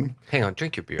mine. Hang on,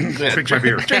 drink your beer. Drink my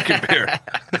beer. Drink your beer.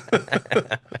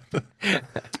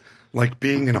 Like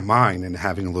being in a mine and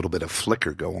having a little bit of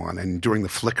flicker go on. And during the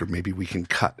flicker, maybe we can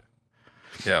cut.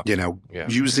 Yeah.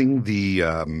 Using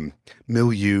the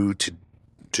milieu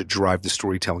to drive the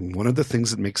storytelling. One of the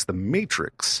things that makes The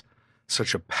Matrix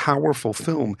such a powerful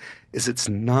film is it's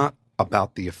not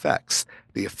about the effects.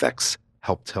 The effects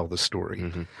help tell the story.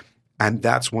 Mm-hmm. And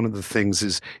that's one of the things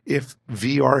is if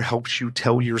VR helps you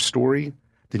tell your story,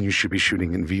 then you should be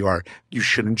shooting in VR. You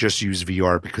shouldn't just use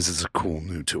VR because it's a cool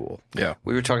new tool. Yeah.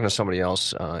 We were talking to somebody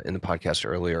else in the podcast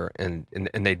earlier, and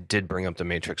they did bring up The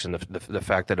Matrix and the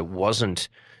fact that it wasn't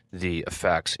the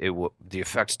effects. The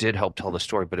effects did help tell the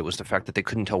story, but it was the fact that they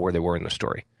couldn't tell where they were in the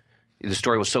story. The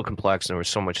story was so complex and there was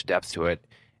so much depth to it,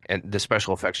 and the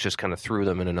special effects just kind of threw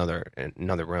them in another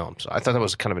realm. So I thought that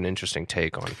was kind of an interesting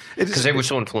take on, because they were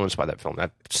so influenced by that film.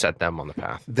 That set them on the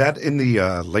path. That in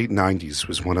the late 90s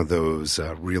was one of those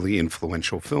really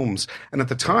influential films. And at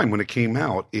the time when it came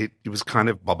out, it was kind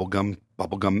of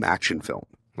bubblegum action film.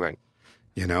 Right.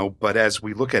 But as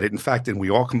we look at it, in fact, and we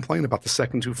all complain about the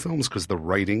second two films because the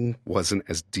writing wasn't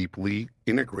as deeply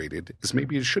integrated as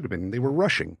maybe it should have been. They were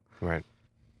rushing. Right.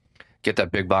 Get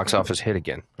that big box office hit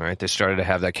again, right? They started to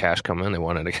have that cash come in. They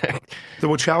wanted to get the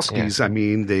Wachowskis. Yeah. I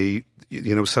mean, they,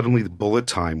 suddenly the bullet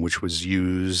time, which was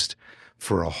used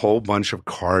for a whole bunch of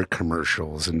car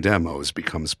commercials and demos,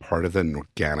 becomes part of an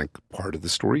organic part of the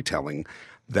storytelling.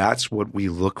 That's what we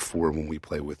look for when we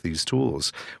play with these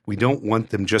tools. We don't want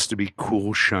them just to be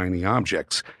cool, shiny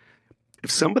objects.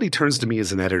 If somebody turns to me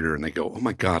as an editor and they go, oh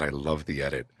my God, I love the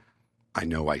edit, I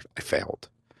know I failed.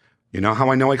 You know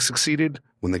how I know I succeeded?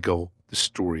 When they go, the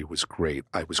story was great.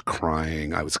 I was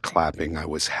crying. I was clapping. I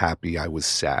was happy. I was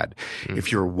sad. Mm-hmm.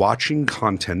 If you're watching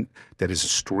content that is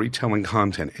storytelling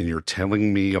content and you're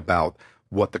telling me about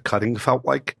what the cutting felt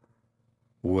like,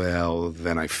 well,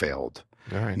 then I failed.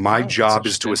 All right. My job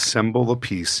is to assemble a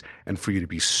piece and for you to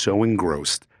be so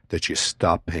engrossed that you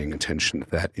stop paying attention to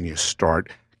that and you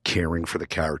start caring for the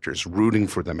characters, rooting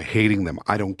for them, hating them.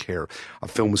 I don't care. A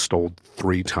film is told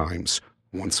 3 times,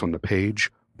 once on the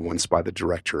page, once by the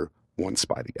director, once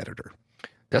by the editor.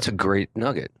 That's a great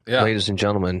nugget. Yeah. Ladies and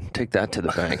gentlemen, take that to the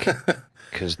bank,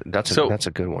 because that's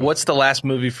a good one. What's the last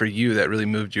movie for you that really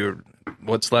moved you?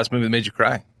 What's the last movie that made you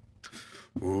cry?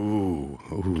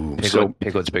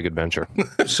 Piglet's Big Adventure.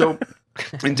 So,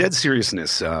 in dead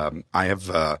seriousness, I have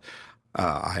a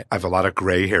lot of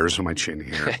gray hairs on my chin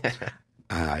here.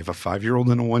 I have a 5-year-old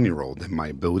and a 1-year-old, and my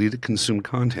ability to consume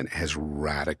content has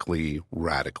radically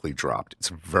dropped. It's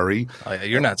very.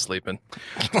 You're not sleeping.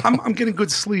 I'm getting good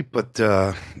sleep, but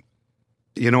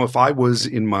if I was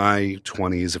in my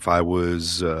 20s, if I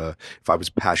was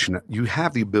passionate, you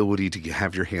have the ability to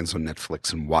have your hands on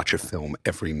Netflix and watch a film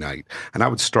every night. And I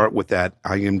would start with that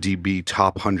IMDb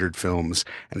top 100 films,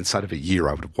 and inside of a year,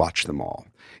 I would watch them all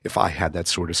if I had that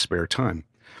sort of spare time.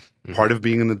 Mm-hmm. Part of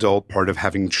being an adult, part of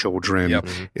having children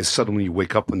is suddenly you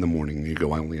wake up in the morning and you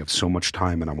go, I only have so much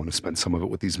time and I want to spend some of it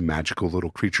with these magical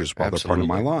little creatures while they're part of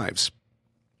my lives.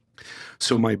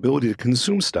 So my ability to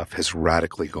consume stuff has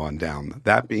radically gone down.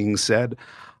 That being said,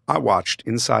 I watched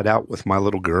Inside Out with my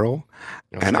little girl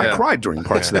and I cried during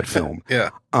parts of that film.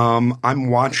 Yeah. I'm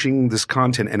watching this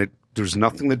content and there's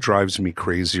nothing that drives me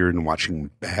crazier than watching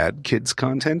bad kids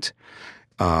content.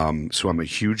 So I'm a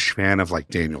huge fan of like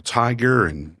Daniel Tiger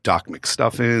and Doc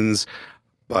McStuffins,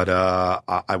 but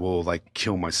I will like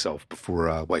kill myself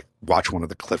before like watch one of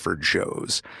the Clifford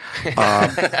shows.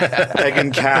 Peg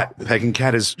and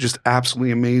Cat is just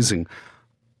absolutely amazing.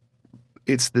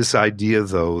 It's this idea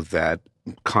though that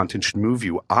content should move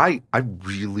you. I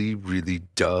really, really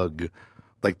dug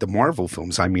like the Marvel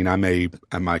films. I mean, I'm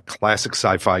a classic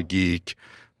sci-fi geek.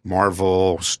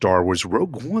 Marvel, Star Wars,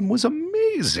 Rogue One was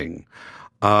amazing.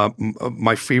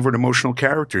 My favorite emotional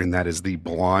character in that is the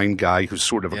blind guy who's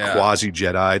sort of a quasi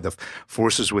Jedi. The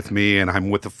Force is with me, and I'm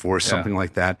with the Force, something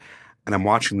like that. And I'm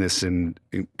watching this, and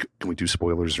can we do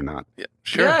spoilers or not? Yeah,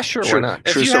 sure. Yeah, sure. Why not?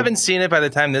 If you haven't seen it by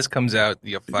the time this comes out,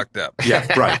 you're fucked up. Yeah,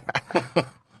 right.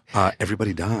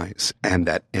 Everybody dies, and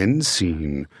that end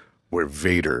scene where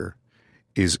Vader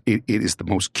it is the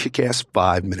most kick-ass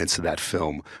 5 minutes of that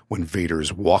film when Vader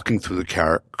is walking through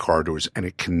the corridors, and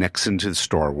it connects into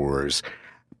Star Wars.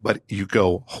 But you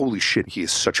go, holy shit, he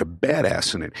is such a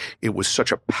badass in it. It was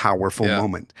such a powerful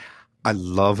moment. I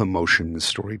love emotion in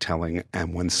storytelling,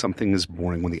 and when something is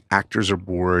boring, when the actors are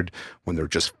bored, when they're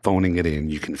just phoning it in,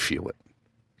 you can feel it.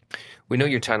 We know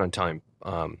you're tight on time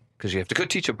because you have to go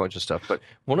teach a bunch of stuff. But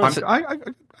one of the I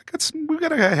got some. We've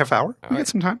got a half hour. We got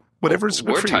some time. Whatever's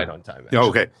good we're for tight you. on time. Yeah,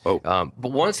 okay. Oh,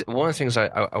 but one of the things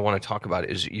I want to talk about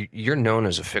is you're known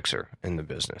as a fixer in the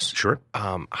business. sure.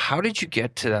 How did you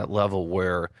get to that level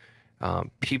where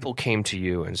people came to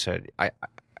you and said,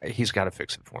 he's got to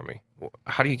fix it for me?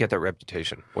 How do you get that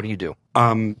reputation? What do you do?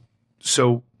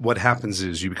 So what happens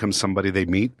is you become somebody they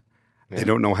meet. They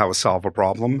don't know how to solve a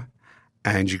problem,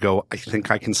 and you go, I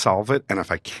think I can solve it, and if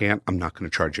I can't, I'm not going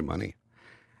to charge you money.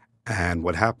 And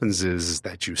what happens is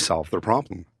that you solve their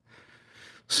problem.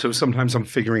 So sometimes I'm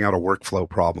figuring out a workflow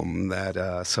problem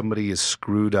that somebody has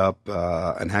screwed up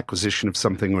an acquisition of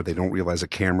something, or they don't realize a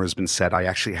camera has been set. I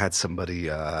actually had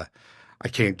somebody, I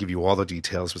can't give you all the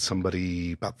details, but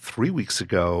somebody about 3 weeks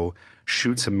ago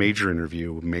shoots a major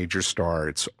interview, major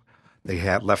star. They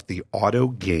had left the auto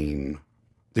gain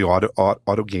on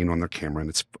their camera, and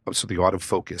it's so the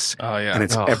autofocus. Oh, yeah. And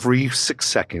it's every 6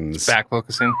 seconds. Back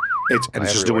focusing.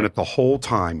 It's just doing it the whole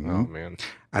time. Oh, man.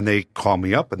 And they call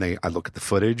me up, and I look at the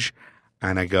footage,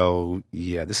 and I go,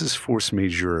 yeah, this is force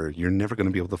majeure. You're never going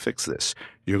to be able to fix this.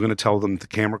 You're going to tell them the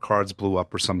camera cards blew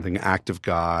up or something, act of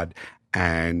God,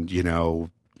 and,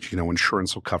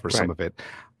 insurance will cover some of it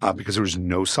because there was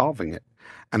no solving it.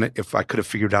 And if I could have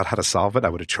figured out how to solve it, I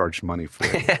would have charged money for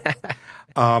it.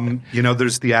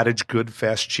 There's the adage, good,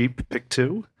 fast, cheap, pick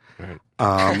two.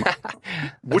 Right.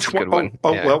 Which one?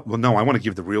 Well, no, I want to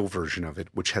give the real version of it,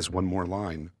 which has one more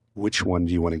line. Which one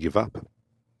do you want to give up?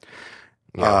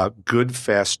 Yeah. Good,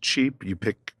 fast, cheap. You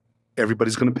pick.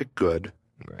 Everybody's going to pick good.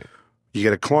 Right. You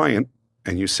get a client,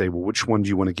 and you say, well, which one do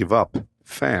you want to give up?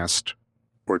 Fast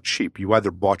or cheap? You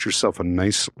either bought yourself a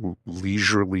nice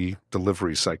leisurely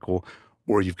delivery cycle,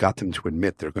 or you've got them to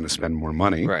admit they're going to spend more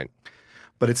money. Right.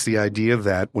 But it's the idea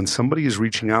that when somebody is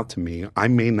reaching out to me, I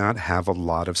may not have a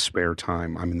lot of spare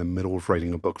time. I'm in the middle of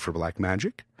writing a book for Black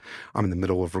Magic. I'm in the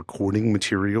middle of recording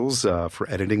materials for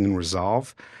editing and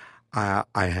Resolve. I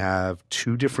have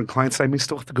 2 different clients. I may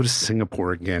still have to go to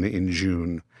Singapore again in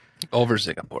June. Over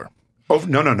Singapore. Oh,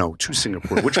 no, to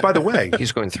Singapore, which, by the way,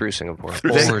 he's going through Singapore,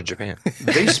 over Japan.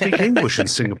 They speak English in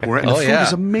Singapore, and the food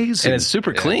is amazing. And it's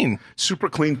super clean. Super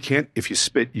clean. If you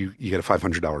spit, you get a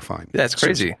 $500 fine. That's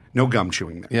crazy. So no gum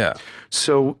chewing there. Yeah.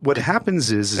 So what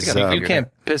happens is you can't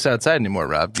piss outside anymore,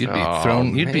 Rob. You'd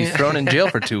be thrown in jail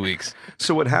for 2 weeks.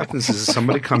 So what happens is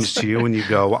somebody comes to you and you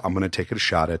go, I'm going to take a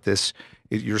shot at this.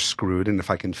 You're screwed, and if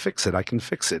I can fix it, I can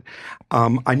fix it.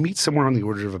 I meet somewhere on the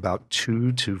order of about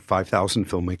 2,000 to 5,000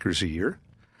 filmmakers a year.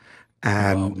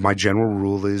 And my general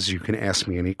rule is you can ask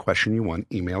me any question you want.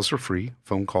 Emails are free.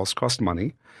 Phone calls cost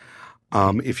money.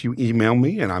 If you email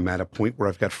me and I'm at a point where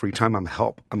I've got free time,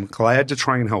 I'm glad to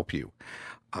try and help you.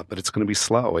 But it's going to be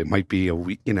slow. It might be a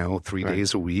week, 3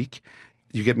 days a week.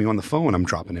 You get me on the phone, I'm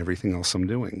dropping everything else I'm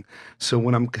doing. So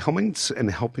when I'm coming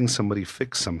and helping somebody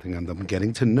fix something, I'm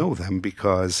getting to know them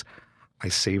because I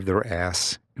save their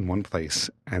ass in one place.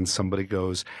 And somebody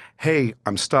goes, hey,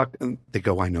 I'm stuck. And they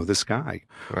go, I know this guy.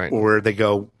 Right. Or they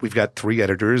go, we've got 3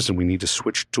 editors and we need to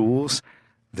switch tools.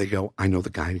 They go, I know the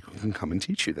guy who can come and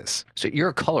teach you this. So you're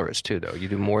a colorist too, though. You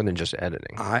do more than just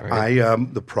editing.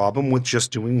 The problem with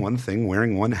just doing one thing,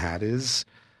 wearing one hat, is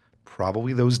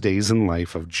probably those days in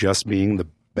life of just being the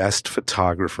best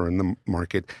photographer in the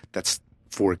market. That's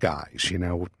 4 guys,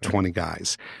 20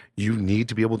 guys. You need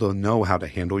to be able to know how to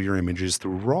handle your images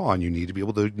through RAW, and you need to be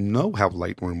able to know how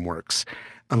Lightroom works,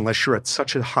 unless you're at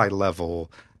such a high level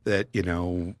that,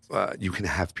 you can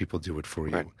have people do it for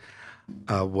you. Right.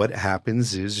 What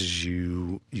happens is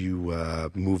you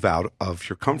move out of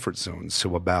your comfort zone.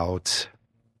 So about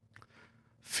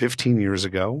 15 years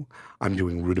ago, I'm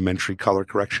doing rudimentary color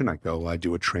correction. I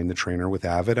do a train the trainer with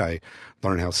Avid. I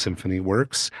learn how Symphony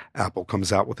works. Apple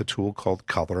comes out with a tool called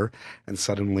Color, and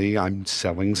suddenly I'm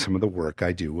selling some of the work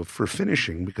I do for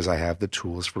finishing because I have the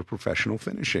tools for professional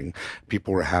finishing.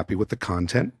 People are happy with the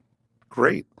content.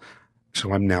 Great.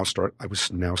 So I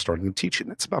was now starting to teach it.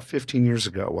 That's about 15 years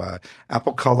ago.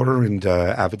 Apple Color and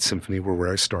Avid Symphony were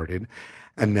where I started.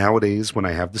 And nowadays, when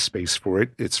I have the space for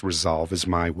it, it's Resolve is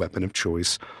my weapon of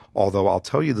choice. Although I'll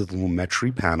tell you that the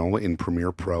Lumetri panel in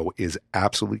Premiere Pro is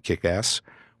absolutely kick-ass.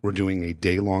 We're doing a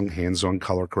day-long hands-on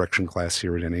color correction class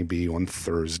here at NAB on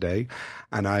Thursday.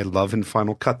 And I love in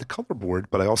Final Cut the color board,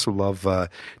 but I also love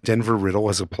Denver Riddle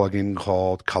has a plugin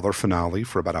called Color Finale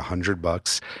for about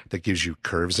 $100 that gives you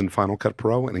curves in Final Cut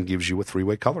Pro and it gives you a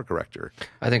 3-way color corrector.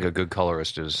 I think a good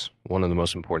colorist is one of the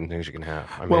most important things you can have.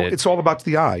 It's all about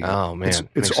the eye. Oh, man.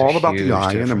 It's all about the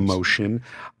eye difference. and emotion.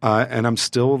 And I'm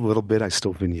still I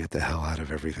still vignette the hell out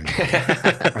of everything.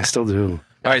 I still do.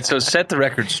 All right, so set the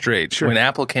record straight. Sure. When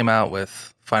Apple came out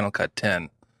with Final Cut 10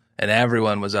 and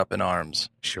everyone was up in arms,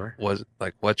 Sure. was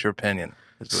like, what's your opinion?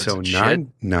 So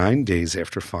nine days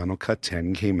after Final Cut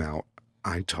 10 came out,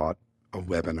 I taught a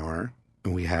webinar,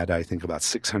 and we had, I think, about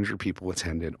 600 people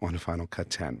attended on Final Cut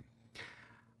 10.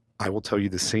 I will tell you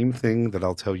the same thing that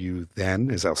I'll tell you then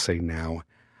as I'll say now.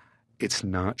 It's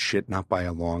not shit, not by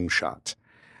a long shot.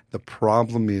 The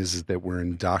problem is that we're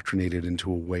indoctrinated into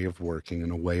a way of working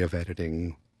and a way of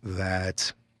editing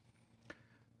that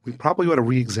we probably ought to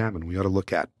re-examine. We ought to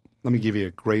look at. Let me give you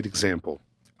a great example.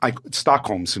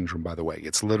 Stockholm Syndrome, by the way.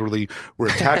 It's literally we're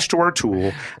attached to our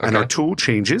tool and our tool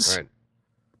changes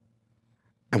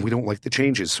and we don't like the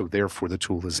changes, so therefore the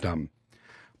tool is dumb.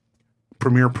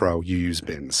 Premiere Pro, you use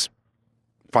bins.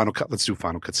 Final Cut, let's do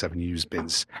Final Cut 7, you use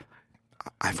bins.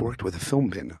 I've worked with a film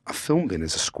bin. A film bin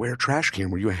is a square trash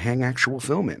can where you hang actual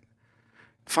film in.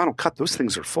 Final Cut, those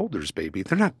things are folders, baby.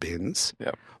 They're not bins.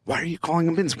 Yep. Why are you calling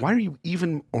them bins? Why are you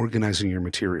even organizing your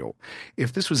material?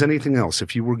 If this was anything else,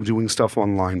 if you were doing stuff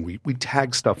online, we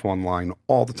tag stuff online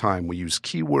all the time. We use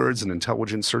keywords and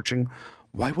intelligent searching.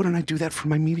 Why wouldn't I do that for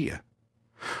my media?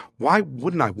 Why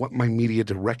wouldn't I want my media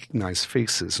to recognize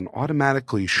faces and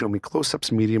automatically show me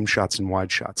close-ups, medium shots, and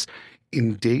wide shots?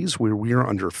 In days where we are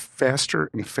under faster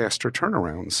and faster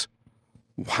turnarounds,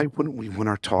 why wouldn't we want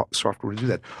our software to do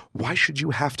that? Why should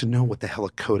you have to know what the hell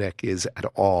a codec is at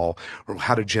all or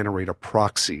how to generate a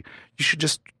proxy? You should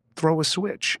just throw a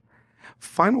switch.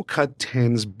 Final Cut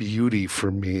 10's beauty for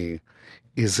me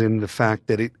is in the fact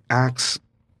that it acts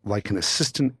like an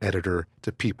assistant editor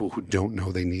to people who don't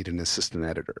know they need an assistant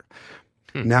editor.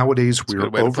 Nowadays,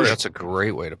 That's a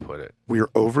great way to put it. We are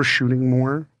overshooting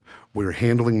more. We're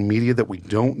handling media that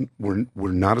we're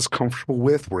not as comfortable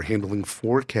with. We're handling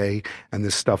 4K, and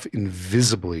this stuff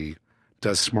invisibly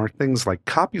does smart things like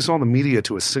copies all the media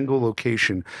to a single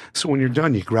location. So when you're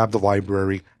done, you grab the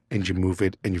library and you move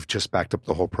it, and you've just backed up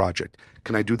the whole project.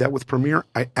 Can I do that with Premiere?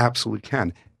 I absolutely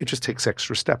can. It just takes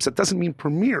extra steps. That doesn't mean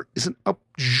Premiere isn't a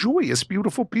joyous,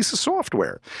 beautiful piece of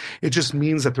software. It just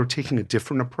means that they're taking a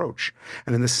different approach.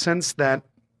 And in the sense that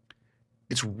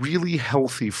it's really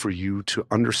healthy for you to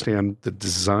understand the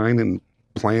design and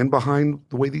plan behind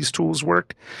the way these tools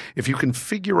work. If you can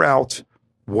figure out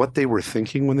what they were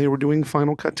thinking when they were doing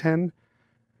Final Cut 10,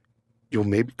 you'll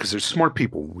maybe, because there's smart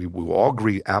people. We will all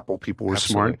agree Apple people were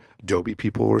smart, Adobe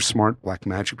people were smart,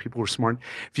 Blackmagic people were smart.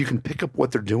 If you can pick up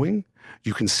what they're doing,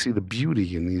 you can see the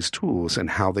beauty in these tools and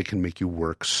how they can make you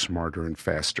work smarter and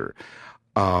faster.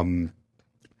 You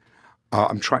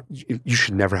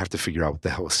should never have to figure out what the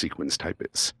hell a sequence type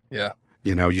is. Yeah.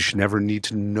 You should never need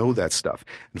to know that stuff.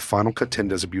 And Final Cut 10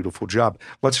 does a beautiful job.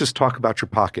 Let's just talk about your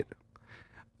Pocket.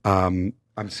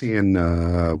 I'm seeing 2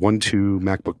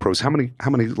 MacBook Pros. How many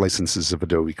licenses of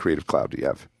Adobe Creative Cloud do you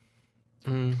have?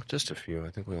 Just a few.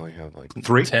 I think we only have like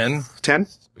 3? 10? 10?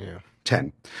 Yeah.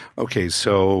 10. Okay,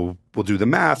 so we'll do the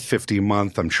math. 50 a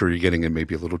month. I'm sure you're getting it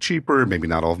maybe a little cheaper, maybe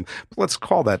not all of them. But let's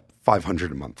call that $500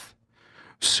 a month.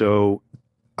 So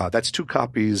that's 2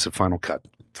 copies of Final Cut,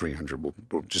 300.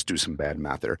 We'll just do some bad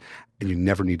math there. And you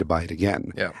never need to buy it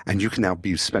again. Yeah. And you can now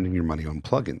be spending your money on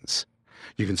plugins.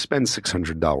 You can spend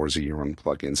 $600 a year on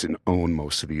plugins and own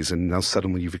most of these. And now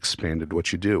suddenly you've expanded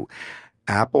what you do.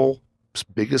 Apple's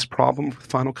biggest problem with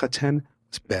Final Cut 10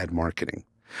 was bad marketing.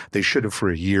 They should have for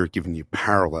a year given you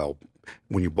parallel.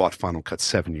 When you bought Final Cut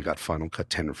 7, you got Final Cut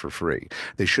 10 for free.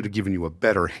 They should have given you a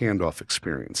better handoff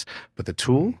experience. But the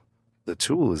tool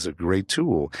is a great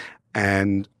tool.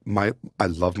 And I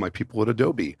love my people at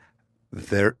Adobe.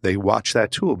 they watch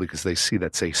that tool because they see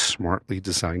that's a smartly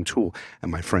designed tool.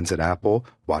 And my friends at Apple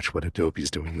watch what Adobe's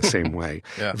doing the same way.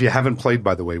 Yeah. If you haven't played,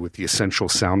 by the way, with the Essential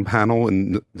Sound Panel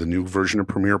in the new version of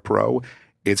Premiere Pro,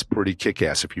 it's pretty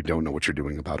kick-ass if you don't know what you're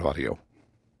doing about audio.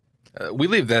 We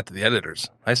leave that to the editors.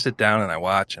 I sit down and I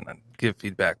watch and I give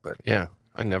feedback, but Yeah,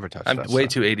 I never touched I'm that way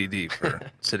stuff. too ADD for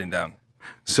sitting down.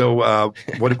 So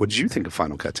what did you think of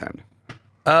Final Cut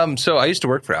 10? So I used to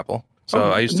work for Apple. So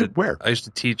Oh, I used to where? I used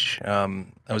to teach. I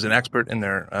was an expert in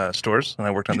their stores, and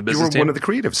I worked on the You business were team. one of the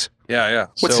creatives. Yeah.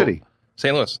 What So, city?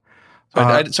 St. Louis.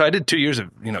 So I did 2 years of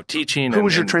teaching. Who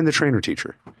was your and the trainer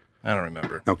teacher? I don't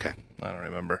remember. Okay. I don't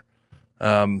remember.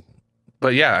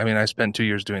 But yeah, I mean, I spent 2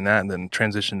 years doing that, and then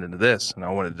transitioned into this. And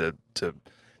I wanted to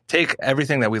take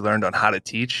everything that we learned on how to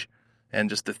teach, and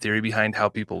just the theory behind how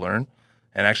people learn.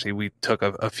 And actually, we took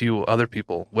a few other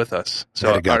people with us.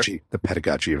 So The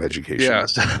pedagogy of education. Yeah.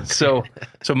 So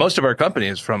most of our company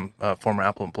is from former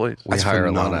Apple employees. We That's hire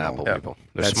a lot of phenomenal. Apple people.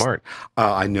 They're That's- smart.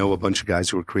 I know a bunch of guys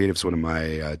who are creatives. One of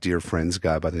my dear friends, a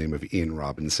guy by the name of Ian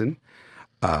Robinson,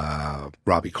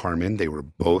 Robbie Carmen. They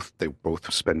both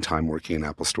spend time working in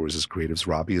Apple stores as creatives.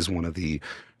 Robbie is one of the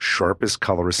sharpest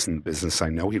colorists in the business I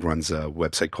know. He runs a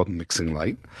website called Mixing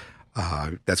Light.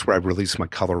 That's where I release my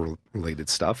color-related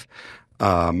stuff.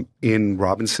 Ian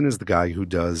Robinson is the guy who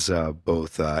does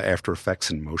both After Effects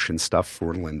and motion stuff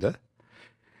for Linda.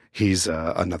 He's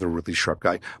another really sharp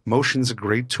guy. Motion's a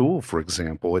great tool, for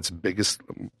example. Its biggest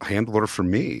handler for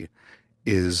me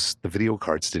is the video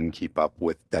cards didn't keep up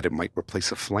with that it might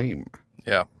replace a flame.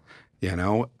 Yeah.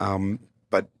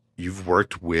 But you've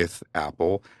worked with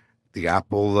Apple. The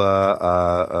Apple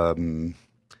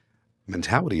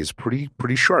mentality is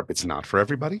pretty sharp. It's not for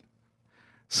everybody.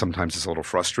 Sometimes it's a little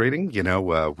frustrating.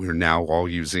 We're now all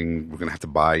we're going to have to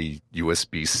buy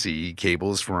USB-C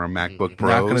cables for our MacBook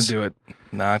Pros.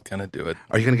 Not going to do it.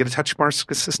 Are you going to get a touch bar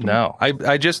system? No.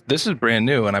 This is brand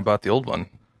new, and I bought the old one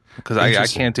because I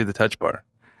can't do the touch bar.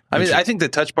 I mean, I think the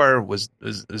touch bar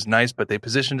is nice, but they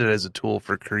positioned it as a tool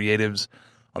for creatives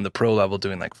on the pro level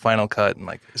doing like Final Cut and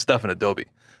like stuff in Adobe.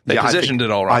 They positioned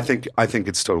it all wrong. I think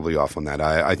it's totally off on that.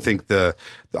 I think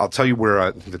I'll tell you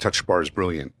where the touch bar is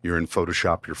brilliant. You're in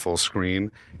Photoshop, you're full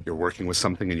screen, you're working with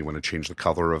something and you want to change the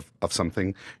color of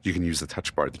something. You can use the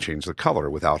touch bar to change the color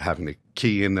without having to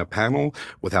key in a panel,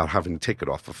 without having to take it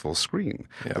off a full screen.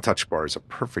 Yeah. The touch bar is a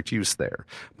perfect use there.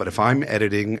 But if I'm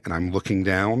editing and I'm looking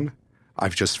down,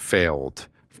 I've just failed.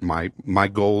 My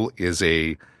goal is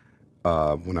when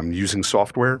I'm using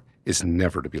software, is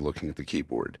never to be looking at the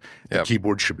keyboard. The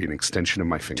keyboard should be an extension of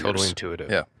my fingers. Totally intuitive.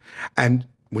 Yeah. And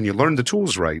when you learn the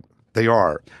tools right, they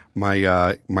are. My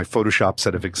Photoshop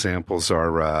set of examples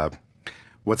are,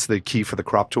 what's the key for the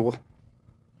crop tool?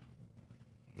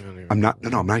 I'm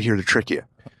not here to trick you.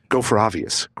 Go for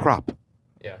obvious. Crop.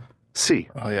 Yeah. C.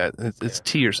 Oh, yeah. It's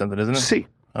T or something, isn't it? C.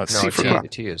 Oh, it's C for T, crop. the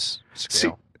T is C.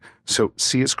 scale. So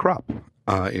C is crop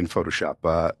in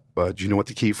Photoshop. Do you know what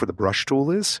the key for the brush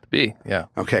tool is? B. Yeah.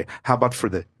 Okay. How about for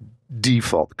the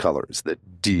default colors? The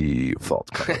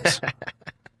default colors.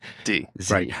 D.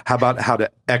 Right. How about how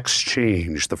to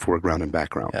exchange the foreground and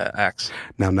background? X.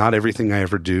 Now, not everything I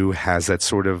ever do has that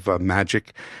sort of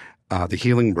magic. The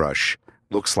healing brush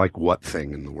looks like what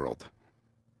thing in the world?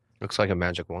 Looks like a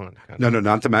magic wand. No,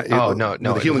 not the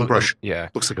no. The healing brush Yeah.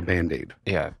 looks like a Band-Aid.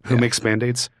 Yeah. Who makes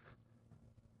Band-Aids?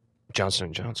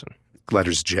 Johnson & Johnson.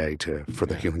 Letters J for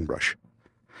the healing brush.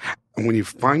 And when you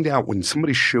find out, when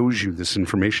somebody shows you this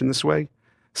information this way,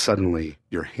 suddenly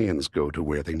your hands go to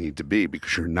where they need to be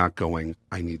because you're not going,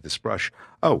 I need this brush.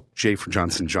 Oh, J for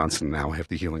Johnson & Johnson. Now I have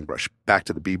the healing brush. Back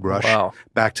to the B brush. Wow.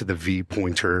 Back to the V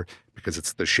pointer because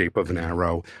it's the shape of an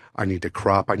arrow. I need to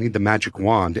crop. I need the magic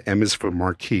wand. M is for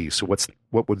marquee. So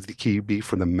what would the key be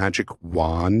for the magic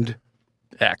wand?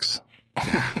 X.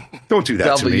 Don't do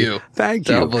that to me. W. Thank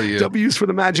you. W. W's for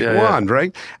the magic Yeah, wand,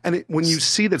 right? And when you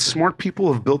see that smart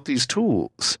people have built these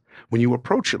tools, when you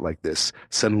approach it like this,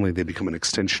 suddenly they become an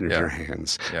extension of your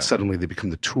hands. Yeah. Suddenly they become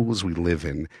the tools we live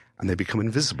in, and they become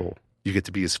invisible. You get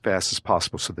to be as fast as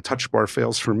possible. So the touch bar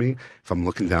fails for me. If I'm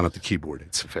looking down at the keyboard,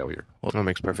 it's a failure. Well, that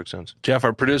makes perfect sense. Jeff,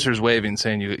 our producer's waving,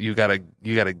 saying you gotta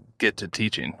get to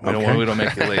teaching. We don't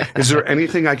make you late. Is there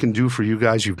anything I can do for you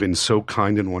guys? You've been so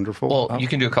kind and wonderful. Well, you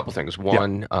can do a couple things.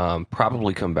 One,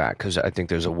 probably come back because I think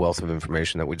there's a wealth of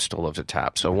information that we'd still love to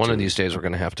tap. So one of these days we're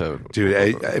going to have to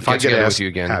if I get together asked, with you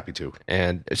again, happy to.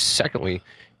 And secondly,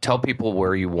 tell people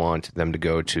where you want them to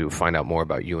go to find out more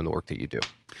about you and the work that you do.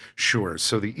 Sure.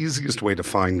 So the easiest way to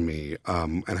find me,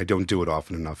 and I don't do it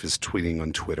often enough, is tweeting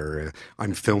on Twitter.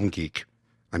 I'm Film Geek.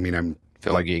 I mean, I'm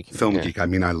Film Geek. Film Geek. I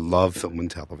mean, I love film and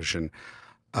television.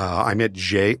 I'm at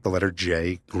the letter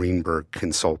J, Greenberg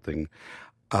Consulting.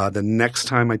 The next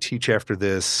time I teach after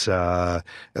this, at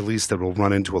least that will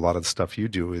run into a lot of the stuff you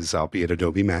do, is I'll be at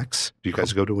Adobe Max. Do you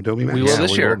guys go to Adobe Max? We will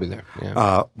this year. Will be there.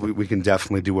 Yeah. We can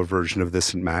definitely do a version of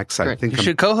this in Max. I think you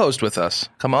should co-host with us.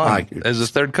 Come on, as a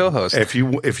third co-host. If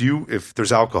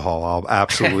there's alcohol, I'll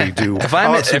absolutely do. If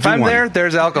I'm there,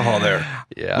 there's alcohol there.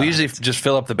 Yeah. We usually just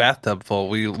fill up the bathtub full.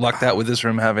 We lucked out with this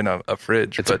room having a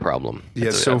fridge. It's a problem.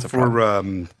 Yeah.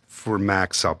 For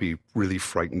Max, I'll be really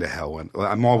frightened to hell.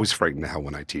 I'm always frightened to hell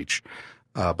when I teach.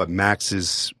 But Max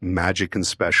is magic and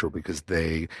special because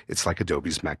it's like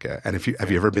Adobe's Mecca. And have you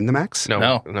ever been to Max?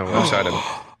 No, I'm excited.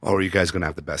 Oh, are you guys going to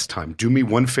have the best time? Do me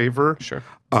one favor. Sure.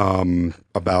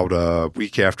 About a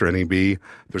week after NAB,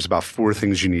 there's about 4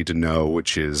 things you need to know,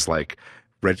 which is like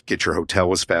get your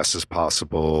hotel as fast as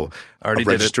possible.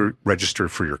 Register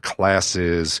for your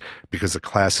classes because the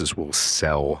classes will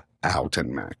sell out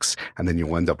in Max, and then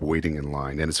you'll end up waiting in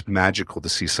line. And it's magical to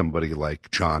see somebody like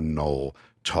John Knoll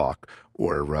talk,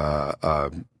 or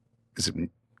is it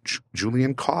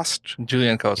Julianne Cost?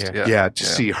 Julianne Cost, yeah. Yeah, to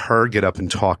see her get up and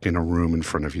talk in a room in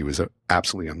front of you is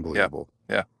absolutely unbelievable.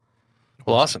 Yeah.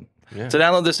 Well, awesome. Yeah. To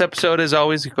download this episode, as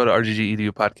always, you go to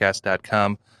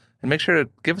rggedupodcast.com and make sure to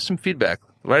give us some feedback.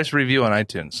 Write us a review on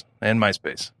iTunes and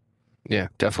MySpace. Yeah,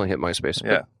 definitely hit MySpace.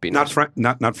 Yeah. Not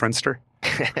Friendster?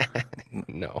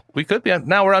 No. We could be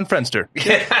now we're on Friendster.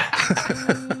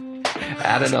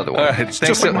 Add another one. All right,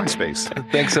 Just like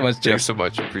MySpace. Thanks so much, Jeff. Thanks so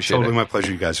much. Appreciate Totally it. my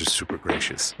pleasure. You guys are super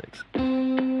gracious.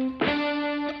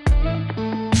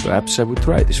 Perhaps I would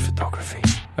try this photography.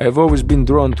 I have always been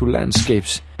drawn to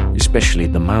landscapes, especially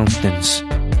the mountains.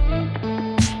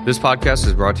 This podcast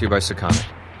is brought to you by Sakonic.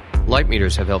 Light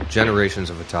meters have helped generations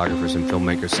of photographers and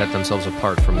filmmakers set themselves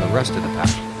apart from the rest of the pack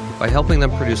by helping them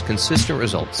produce consistent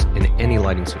results in any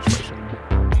lighting situation.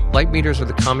 Light meters are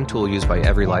the common tool used by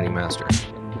every lighting master.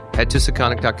 Head to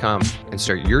Sakonic.com and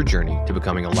start your journey to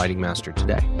becoming a lighting master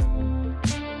today.